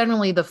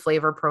generally the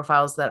flavor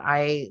profiles that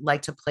I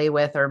like to play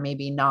with are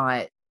maybe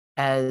not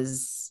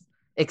as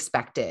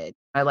expected.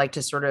 I like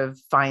to sort of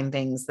find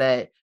things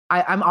that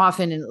I'm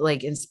often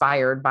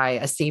inspired by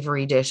a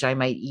savory dish I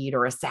might eat,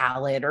 or a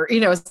salad, or,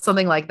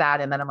 something like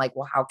that. And then I'm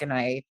well, how can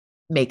I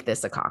make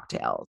this a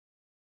cocktail?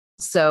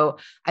 So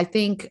I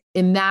think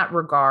in that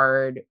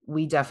regard,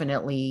 we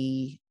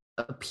definitely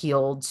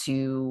appealed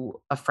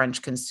to a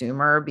French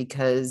consumer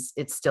because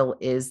it still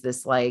is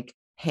this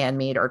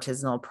handmade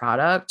artisanal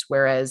product.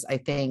 Whereas I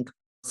think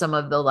some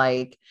of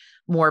the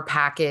more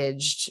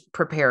packaged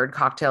prepared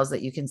cocktails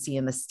that you can see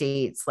in the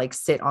States,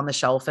 sit on the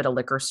shelf at a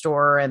liquor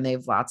store, and they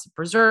have lots of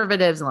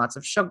preservatives and lots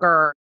of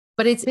sugar.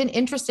 But it's been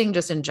interesting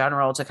just in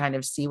general to kind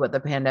of see what the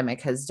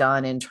pandemic has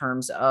done in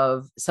terms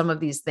of some of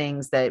these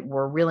things that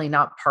were really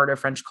not part of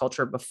French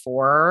culture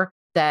before,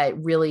 that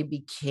really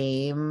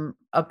became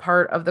a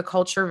part of the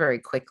culture very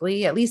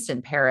quickly, at least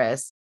in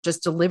Paris,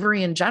 just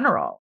delivery in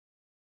general.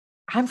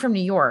 I'm from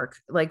New York.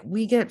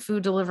 We get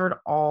food delivered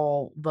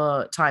all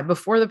the time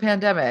before the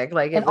pandemic.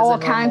 And all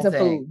kinds of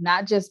food,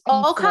 not just pizza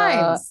all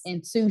kinds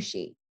and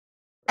sushi.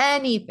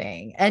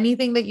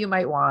 Anything that you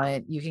might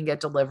want, you can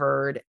get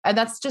delivered. And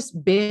that's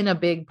just been a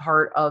big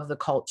part of the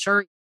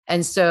culture.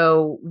 And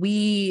so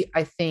we,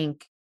 I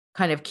think,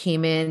 kind of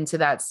came into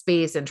that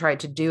space and tried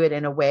to do it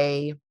in a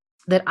way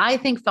that I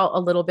think felt a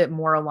little bit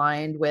more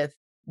aligned with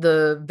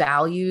the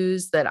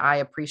values that I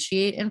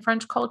appreciate in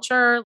French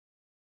culture.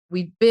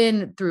 We've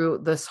been through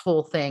this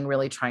whole thing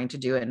really trying to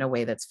do it in a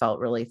way that's felt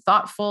really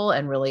thoughtful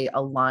and really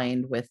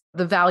aligned with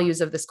the values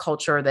of this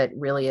culture that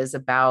really is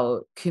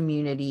about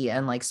community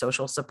and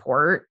social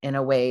support in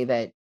a way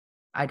that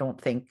I don't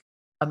think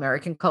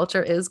American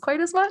culture is quite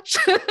as much.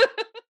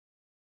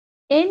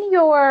 In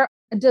your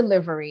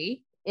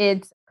delivery.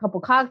 It's a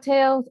couple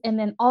cocktails and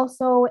then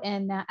also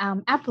an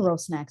apéro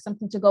snack,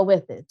 something to go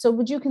with it. So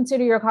would you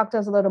consider your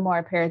cocktails a little more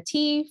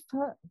aperitif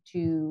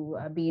to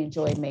be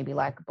enjoyed maybe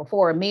like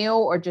before a meal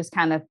or just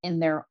kind of in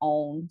their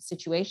own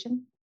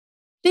situation?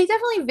 They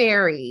definitely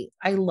vary.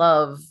 I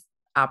love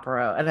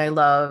apéro and I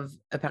love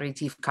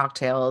aperitif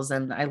cocktails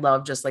and I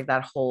love just like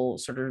that whole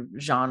sort of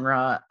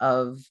genre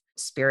of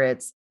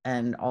spirits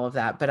and all of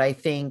that. But I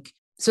think,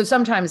 so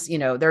sometimes,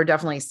 there are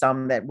definitely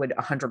some that would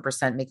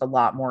 100% make a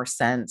lot more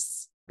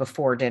sense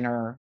before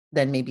dinner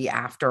than maybe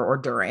after or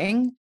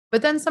during.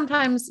 But then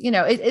sometimes,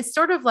 it's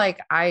sort of like,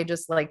 I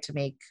just like to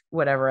make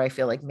whatever I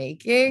feel like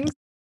making.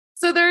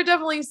 So there are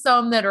definitely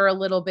some that are a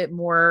little bit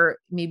more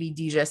maybe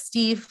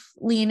digestif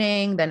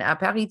leaning than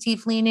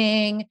aperitif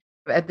leaning.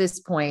 At this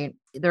point,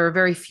 there are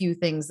very few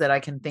things that I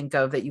can think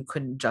of that you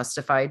couldn't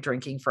justify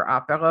drinking for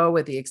apéro,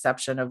 with the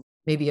exception of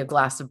maybe a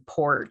glass of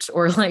port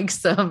or like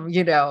some,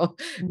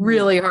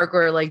 really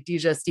hardcore like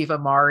digestif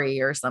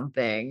amari or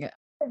something.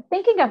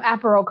 Thinking of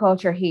apéro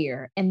culture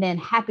here and then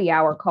happy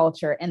hour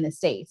culture in the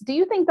States, do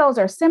you think those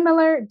are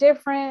similar,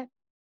 different?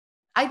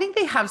 I think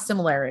they have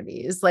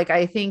similarities. Like,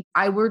 I think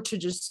I were to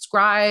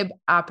describe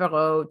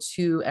apéro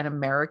to an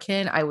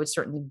American, I would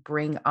certainly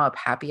bring up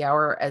happy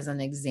hour as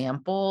an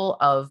example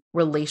of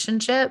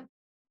relationship,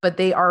 but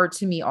they are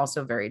to me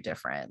also very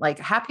different. Like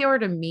happy hour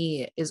to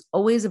me is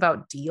always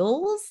about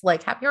deals.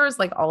 Like happy hour is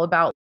like all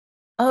about,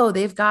 oh,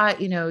 they've got,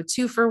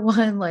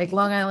 2-for-1, like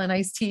Long Island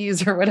iced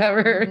teas or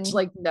whatever. Mm-hmm.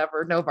 Like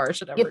never, no bar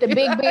should ever get the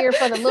big that. Beer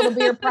for the little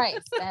beer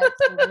price.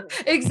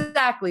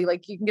 Exactly.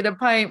 Like you can get a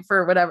pint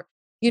for whatever,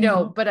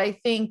 but I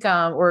think,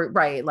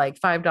 like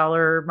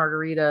 $5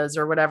 margaritas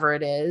or whatever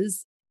it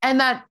is. And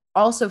that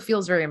also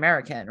feels very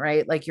American,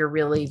 right? Like you're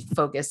really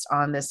focused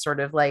on this sort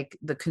of like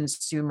the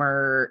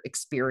consumer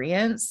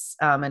experience.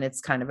 And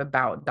it's kind of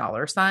about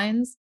dollar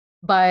signs.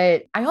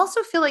 But I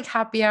also feel like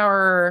happy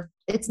hour,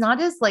 it's not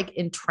as like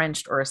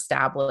entrenched or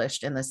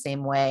established in the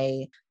same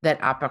way that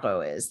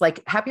apéro is.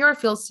 Like happy hour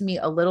feels to me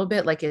a little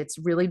bit like it's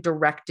really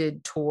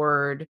directed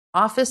toward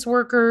office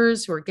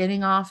workers who are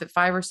getting off at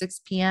 5 or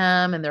 6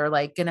 p.m. and they're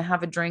like going to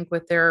have a drink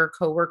with their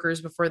coworkers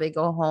before they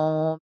go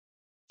home.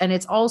 And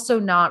it's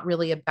also not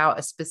really about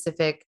a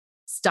specific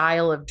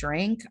style of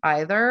drink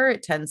either.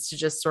 It tends to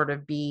just sort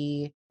of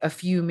be a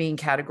few main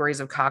categories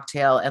of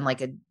cocktail and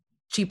like a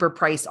cheaper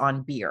price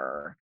on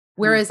beer.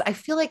 Whereas I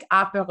feel like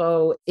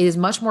apéro is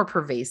much more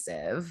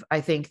pervasive.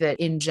 I think that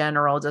in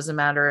general, it doesn't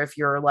matter if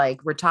you're like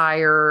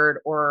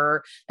retired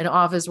or an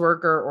office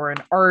worker or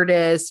an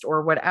artist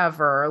or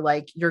whatever,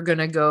 like you're going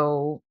to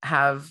go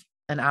have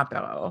an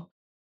apéro.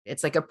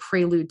 It's like a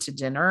prelude to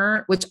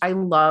dinner, which I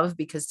love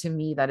because to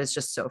me, that is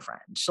just so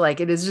French.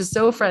 Like it is just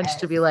so French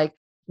to be like,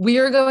 we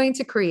are going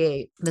to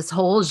create this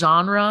whole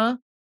genre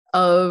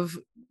of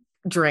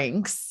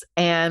drinks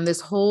and this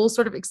whole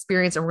sort of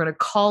experience, and we're going to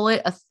call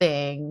it a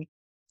thing.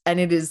 And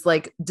it is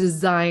like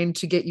designed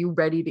to get you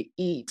ready to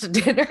eat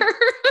dinner.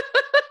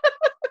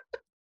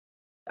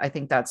 I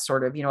think that's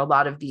sort of, a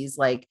lot of these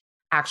like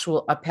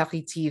actual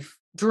aperitif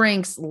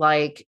drinks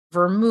like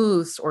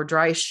vermouths or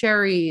dry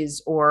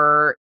sherries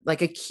or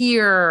like a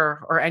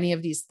kir or any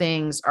of these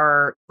things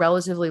are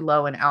relatively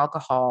low in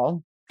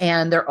alcohol.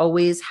 And they're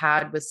always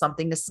had with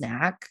something to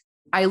snack.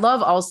 I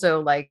love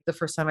also like the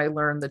first time I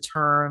learned the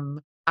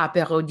term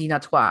apéro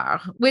dînatoire,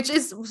 which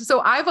is,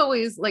 so I've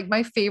always like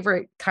my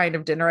favorite kind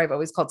of dinner, I've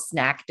always called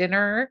snack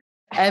dinner.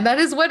 And that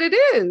is what it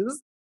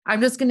is.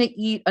 I'm just going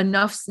to eat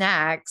enough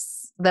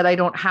snacks that I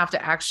don't have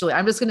to actually,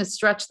 I'm just going to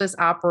stretch this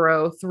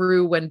apéro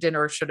through when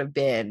dinner should have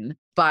been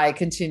by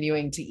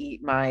continuing to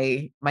eat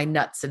my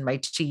nuts and my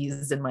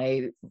cheese and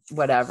my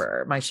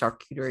whatever, my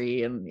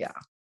charcuterie. And yeah.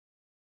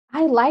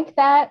 I like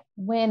that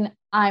when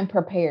I'm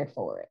prepared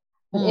for it.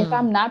 But if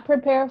I'm not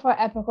prepared for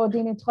apéro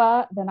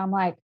dînatoire, then I'm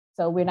like,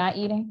 so we're not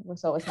eating.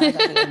 So it's not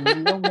going to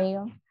be a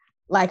meal.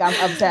 Like I'm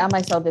upset. I'm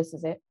like, so this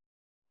is it.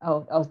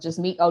 Oh, just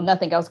meat. Oh,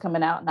 nothing else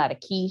coming out. Not a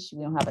quiche.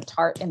 We don't have a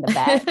tart in the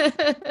back.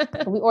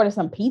 Can we order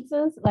some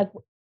pizzas? Like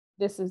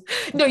this is.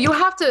 No, you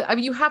have to. I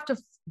mean, you have to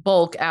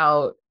bulk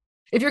out.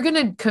 If you're going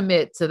to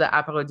commit to the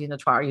apéro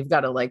dînatoire, you've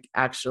got to like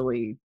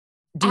actually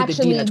do the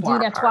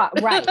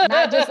dînatoire. Right?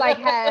 Not just like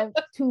have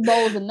 2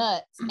 bowls of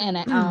nuts and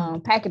a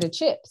packet of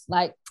chips.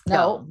 Like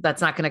no,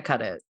 that's not going to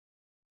cut it.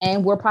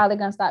 And we're probably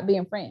going to stop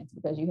being friends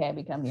because you had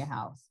me come to your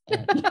house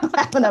and you don't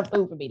have enough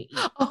food for me to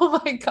eat.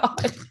 Oh my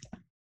God.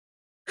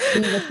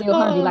 We were still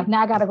hungry. Like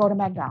now I got to go to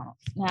McDonald's.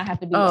 Now I have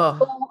to be a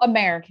full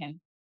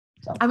American.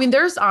 So. I mean,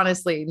 there's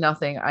honestly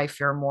nothing I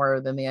fear more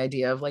than the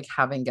idea of like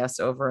having guests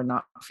over and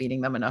not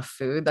feeding them enough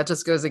food. That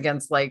just goes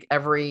against like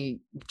every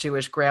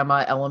Jewish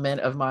grandma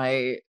element of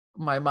my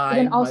mind.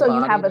 And also my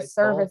body, you have a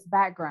service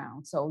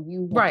background. So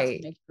you want to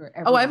make sure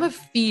I'm a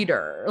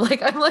feeder.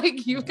 Like I'm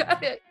like, you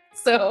got it.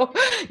 So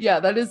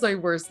yeah, that is my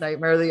worst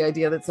nightmare. The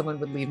idea that someone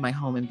would leave my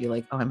home and be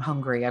like, oh, I'm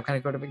hungry. I've got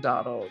to go to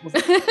McDonald's.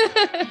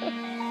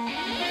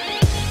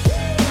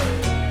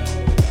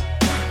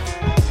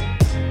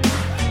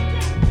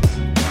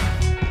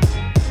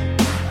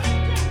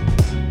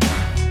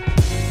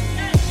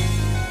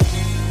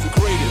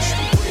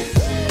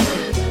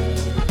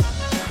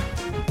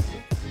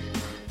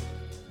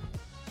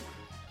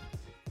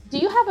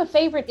 a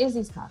favorite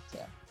Izzy's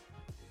cocktail?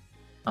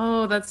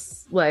 Oh,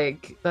 that's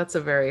a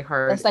very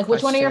hard It's like,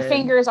 which one of your question.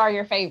 fingers are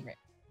your favorite?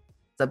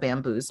 The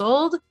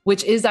Bamboozled,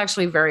 which is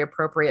actually very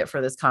appropriate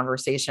for this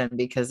conversation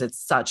because it's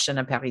such an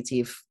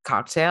aperitif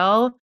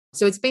cocktail.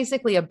 So it's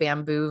basically a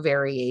bamboo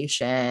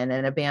variation,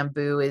 and a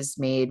bamboo is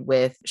made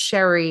with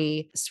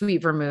sherry,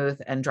 sweet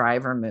vermouth, and dry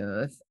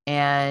vermouth.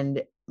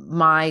 And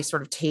my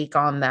sort of take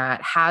on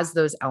that has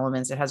those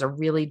elements. It has a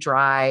really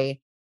dry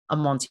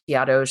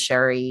Amontillado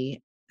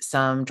sherry,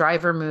 some dry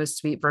vermouth,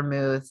 sweet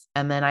vermouth.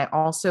 And then I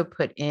also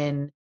put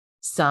in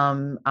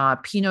some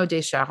Pinot de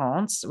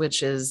Charente,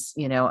 which is,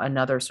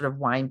 another sort of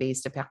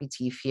wine-based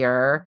aperitif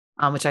here,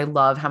 which I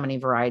love how many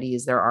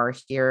varieties there are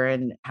here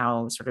and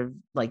how sort of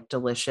like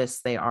delicious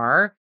they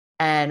are.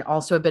 And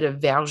also a bit of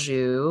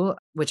verjus,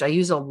 which I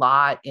use a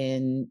lot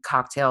in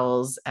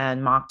cocktails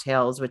and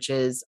mocktails, which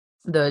is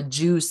the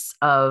juice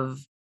of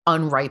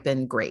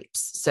unripened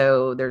grapes.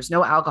 So there's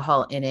no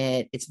alcohol in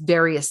it. It's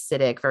very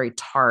acidic, very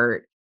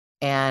tart.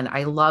 And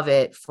I love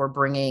it for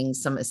bringing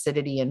some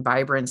acidity and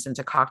vibrance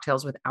into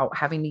cocktails without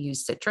having to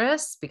use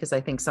citrus, because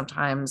I think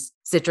sometimes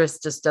citrus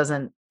just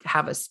doesn't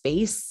have a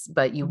space,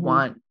 but you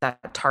want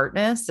that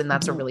tartness. And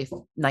that's a really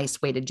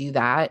nice way to do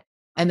that.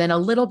 And then a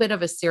little bit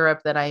of a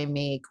syrup that I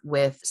make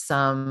with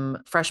some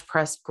fresh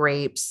pressed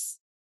grapes,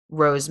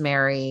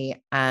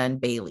 rosemary, and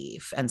bay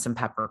leaf, and some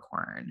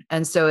peppercorn.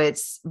 And so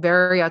it's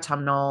very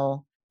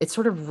autumnal. It's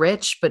sort of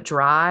rich but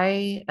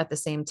dry at the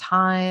same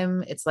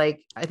time. It's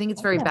like, I think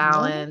it's very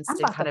balanced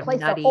and kind of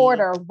nutty.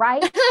 Order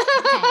right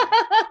now.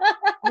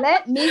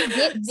 Let me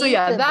get so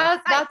yeah,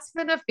 that's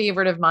been a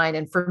favorite of mine.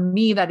 And for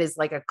me, that is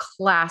like a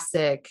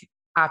classic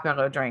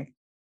apéro drink.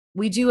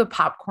 We do a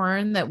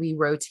popcorn that we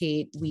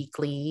rotate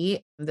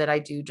weekly that I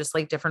do just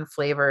like different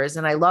flavors.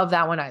 And I love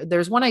that one.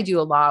 There's one I do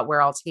a lot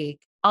where I'll take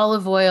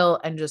olive oil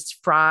and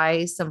just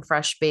fry some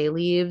fresh bay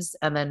leaves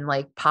and then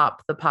like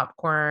pop the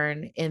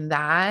popcorn in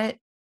that.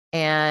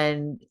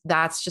 And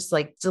that's just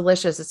like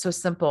delicious. It's so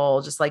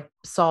simple, just like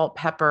salt,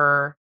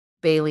 pepper,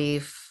 bay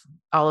leaf,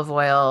 olive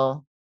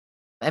oil.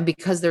 And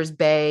because there's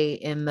bay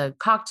in the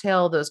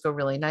cocktail, those go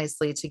really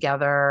nicely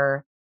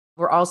together.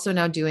 We're also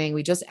now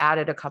we just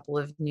added a couple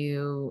of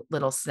new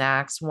little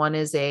snacks. One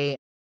is they're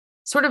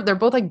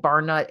both like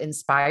bar nut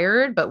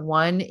inspired, but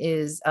one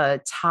is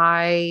a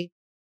Thai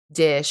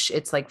dish.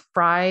 It's like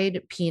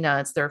fried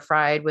peanuts. They're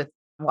fried with,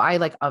 I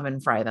like oven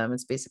fry them.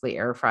 It's basically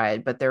air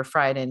fried, but they're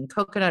fried in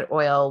coconut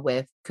oil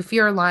with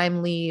kaffir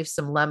lime leaf,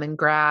 some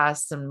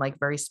lemongrass, some like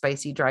very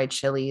spicy dried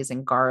chilies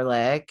and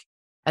garlic.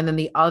 And then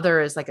the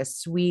other is like a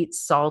sweet,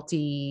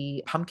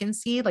 salty pumpkin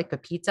seed, like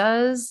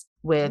pepitas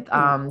with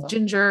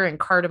ginger and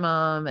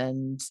cardamom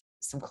and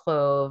some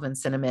clove and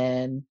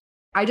cinnamon.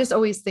 I just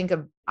always think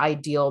of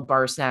ideal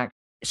bar snack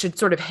should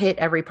sort of hit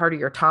every part of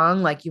your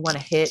tongue. Like you want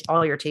to hit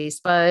all your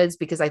taste buds,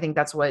 because I think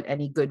that's what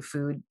any good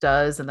food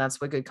does. And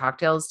that's what good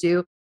cocktails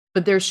do.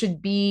 But there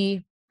should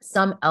be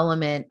some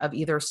element of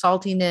either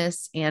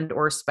saltiness and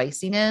or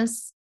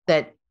spiciness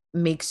that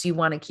makes you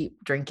want to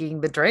keep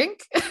drinking the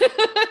drink.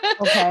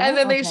 And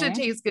then they should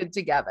taste good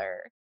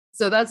together.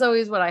 So that's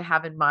always what I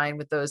have in mind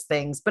with those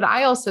things. But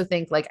I also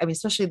think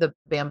especially the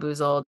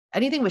Bamboozled,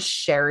 anything with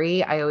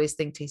sherry, I always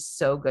think tastes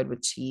so good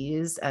with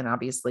cheese. And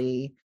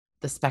obviously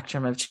the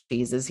spectrum of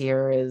cheeses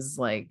here is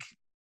like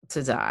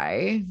to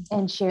die.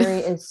 And sherry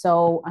is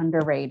so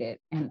underrated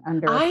and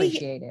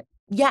underappreciated.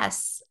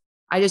 Yes.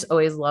 I just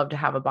always love to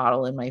have a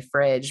bottle in my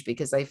fridge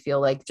because I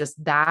feel like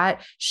just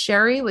that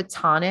sherry with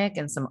tonic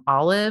and some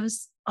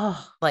olives.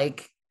 Oh,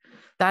 like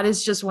that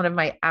is just one of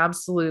my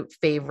absolute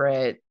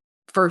favorite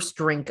first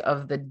drink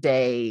of the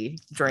day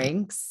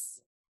drinks.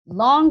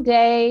 Long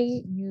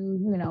day,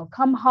 you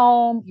come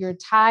home, you're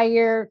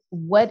tired.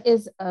 What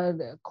is a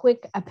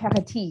quick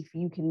aperitif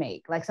you can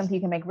make? Like something you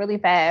can make really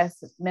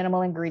fast,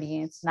 minimal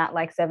ingredients, not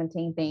like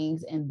 17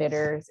 things and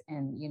bitters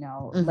and,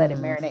 let it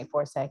marinate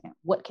for a second.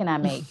 What can I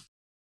make?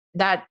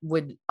 That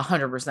would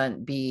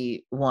 100%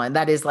 be one.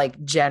 That is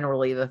like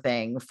generally the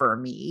thing for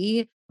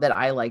me that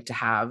I like to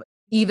have.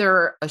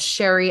 Either a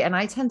sherry, and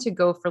I tend to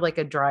go for like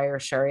a drier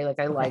sherry. Like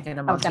I like an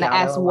Amontillado. I was going to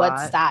ask what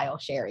style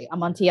sherry?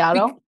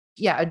 Amontillado?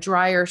 A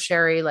drier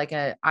sherry, I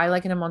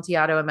like an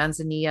Amontillado. A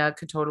Manzanilla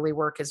could totally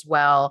work as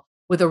well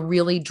with a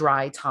really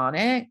dry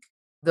tonic.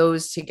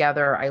 Those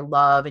together I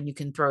love. And you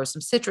can throw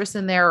some citrus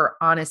in there. Or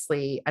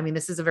honestly, I mean,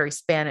 this is a very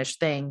Spanish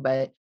thing,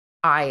 but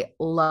I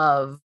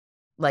love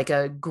like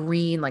a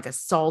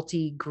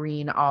salty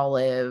green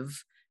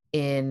olive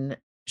in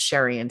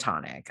sherry and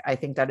tonic. I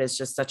think that is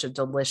just such a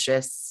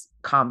delicious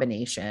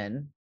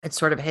combination. It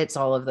sort of hits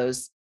all of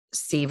those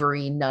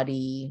savory,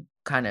 nutty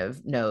kind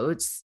of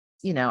notes.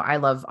 I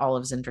love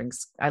olives and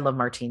drinks. I love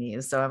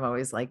martinis. So I'm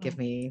always like, give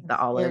me the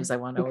olives. I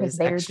want always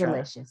they're extra.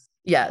 Delicious.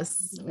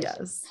 Yes. Delicious.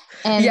 Yes.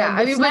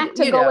 And snack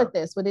to go with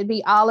this, would it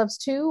be olives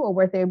too? Or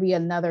would there be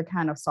another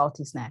kind of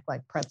salty snack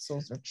like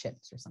pretzels or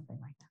chips or something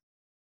like that?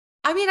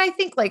 I mean, I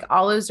think like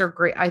olives are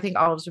great. I think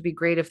olives would be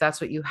great if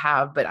that's what you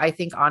have. But I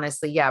think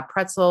honestly,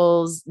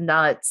 pretzels,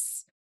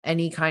 nuts,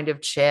 any kind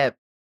of chip.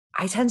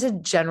 I tend to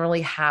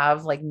generally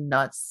have like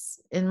nuts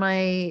in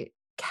my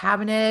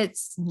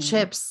cabinets,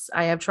 chips.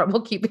 I have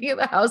trouble keeping in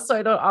the house, so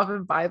I don't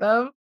often buy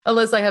them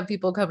unless I have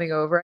people coming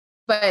over.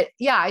 But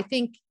yeah, I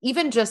think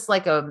even just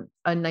like a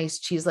nice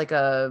cheese, like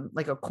a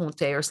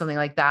Comte or something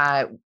like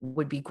that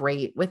would be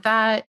great with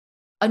that.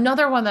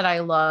 Another one that I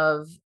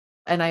love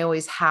and I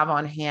always have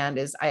on hand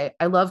is I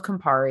love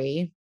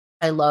Campari.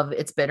 I love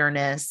its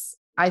bitterness.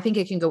 I think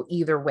it can go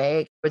either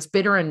way. It's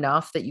bitter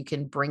enough that you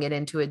can bring it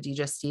into a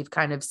digestif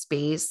kind of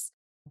space,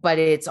 but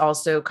it's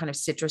also kind of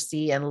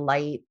citrusy and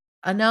light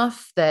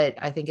enough that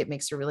I think it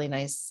makes a really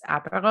nice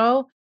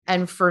apéro.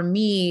 And for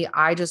me,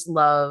 I just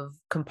love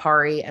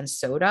Campari and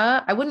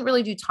soda. I wouldn't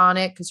really do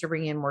tonic because you're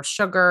bringing in more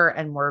sugar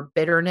and more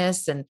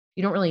bitterness, and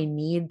you don't really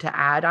need to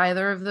add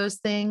either of those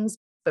things.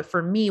 But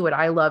for me, what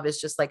I love is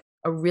just like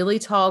a really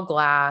tall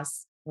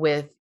glass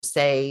with,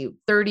 say,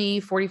 30,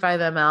 45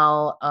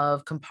 ml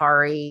of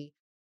Campari,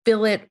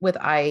 fill it with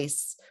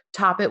ice,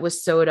 top it with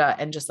soda,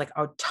 and just like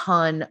a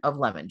ton of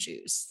lemon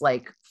juice,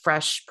 like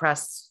fresh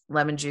pressed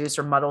lemon juice,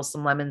 or muddle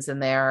some lemons in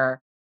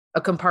there. A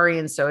Campari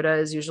and soda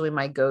is usually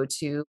my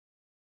go-to.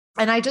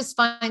 And I just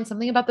find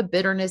something about the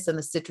bitterness and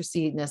the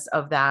citrusiness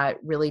of that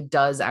really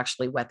does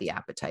actually whet the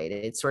appetite.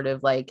 It's sort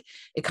of like,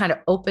 it kind of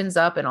opens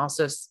up and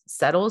also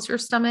settles your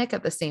stomach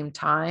at the same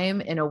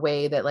time in a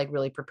way that like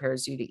really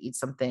prepares you to eat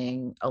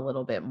something a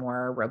little bit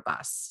more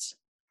robust.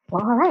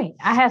 Well, all right.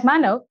 I have my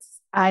notes.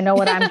 I know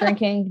what I'm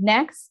drinking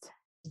next,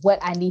 what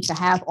I need to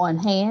have on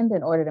hand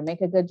in order to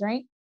make a good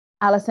drink.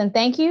 Allison,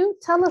 thank you.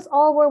 Tell us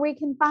all where we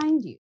can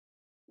find you.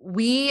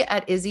 We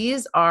at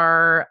Izzy's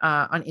are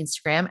on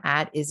Instagram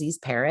at Izzy's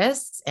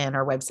Paris, and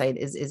our website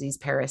is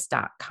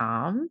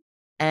izzysparis.com.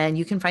 And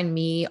you can find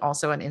me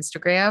also on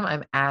Instagram.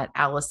 I'm at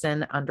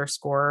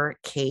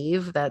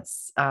Allison_Cave.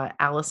 That's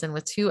Allison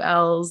with 2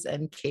 L's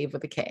and Cave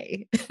with a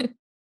K.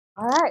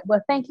 All right.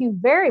 Well, thank you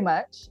very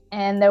much.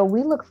 And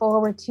we look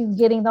forward to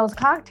getting those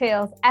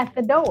cocktails at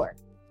the door.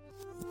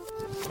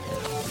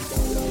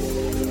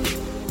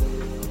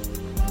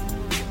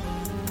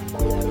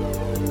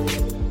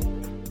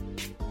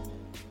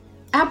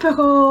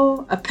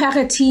 Apéro,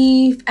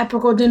 apéritif,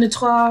 apéro de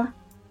trois,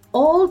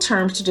 all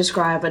terms to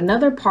describe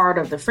another part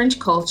of the French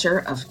culture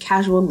of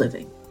casual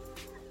living.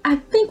 I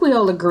think we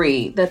all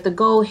agree that the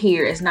goal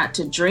here is not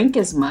to drink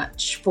as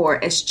much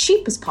for as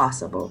cheap as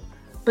possible,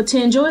 but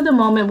to enjoy the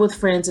moment with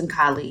friends and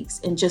colleagues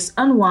and just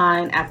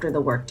unwind after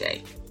the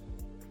workday.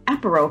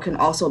 Apéro can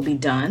also be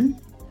done,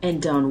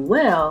 and done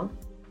well,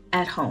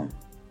 at home.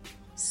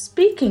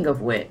 Speaking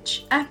of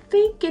which, I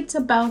think it's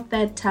about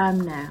that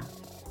time now.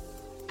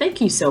 Thank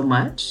you so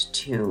much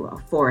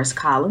to Forrest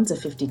Collins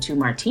of 52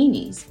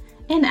 Martinis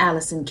and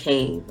Allison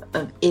Cave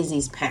of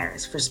Izzy's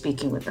Paris for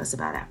speaking with us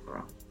about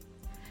Apéro.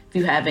 If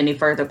you have any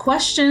further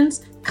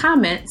questions,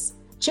 comments,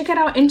 check out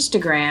our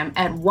Instagram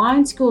at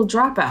Wine School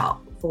Dropout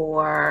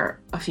for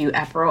a few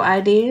Apéro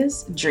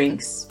ideas,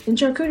 drinks, and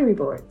charcuterie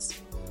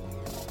boards.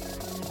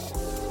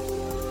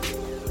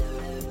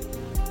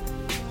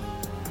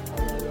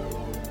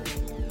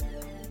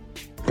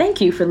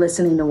 Thank you for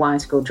listening to Wine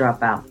School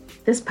Dropout.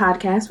 This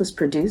podcast was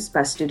produced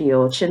by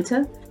Studio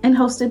Ocenta and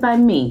hosted by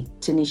me,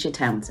 Tanisha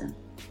Townsend.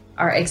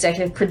 Our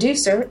executive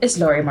producer is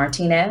Lori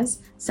Martinez,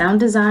 sound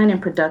design and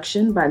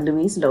production by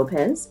Luis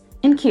Lopez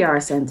and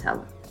Kiara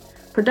Santella.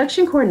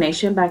 Production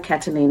coordination by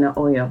Catalina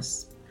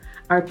Hoyos.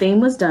 Our theme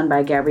was done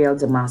by Gabrielle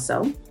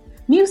Damaso.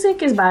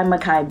 Music is by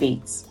Makai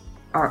Beats.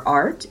 Our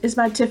art is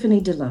by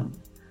Tiffany DeLune.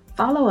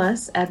 Follow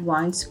us at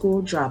Wine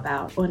School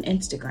Dropout on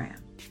Instagram.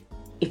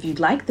 If you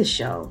like the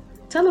show,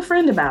 tell a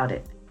friend about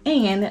it.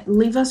 And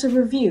leave us a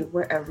review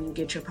wherever you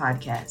get your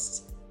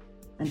podcasts.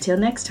 Until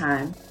next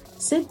time,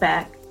 sit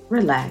back,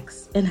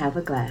 relax, and have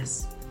a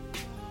glass.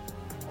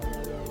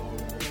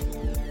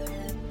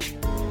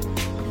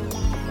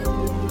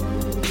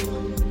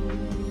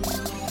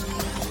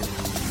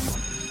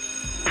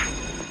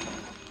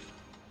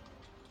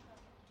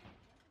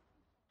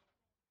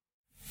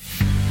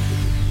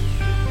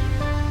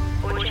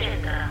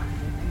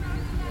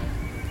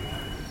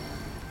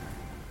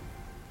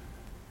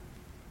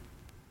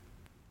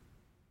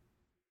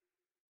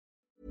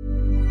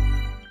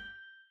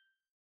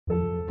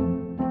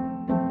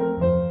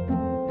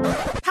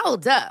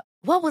 Hold up.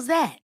 What was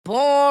that?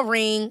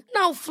 Boring.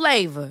 No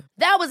flavor.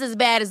 That was as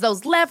bad as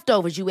those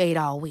leftovers you ate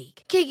all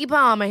week. Keke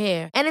Palmer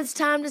here, and it's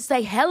time to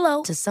say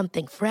hello to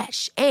something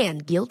fresh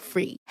and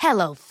guilt-free.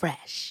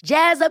 HelloFresh.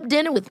 Jazz up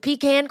dinner with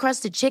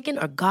pecan-crusted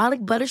chicken or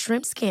garlic butter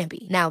shrimp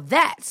scampi. Now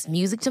that's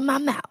music to my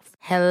mouth.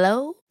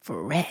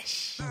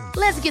 HelloFresh.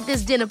 Let's get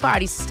this dinner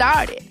party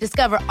started.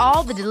 Discover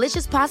all the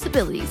delicious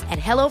possibilities at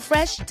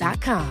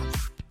HelloFresh.com.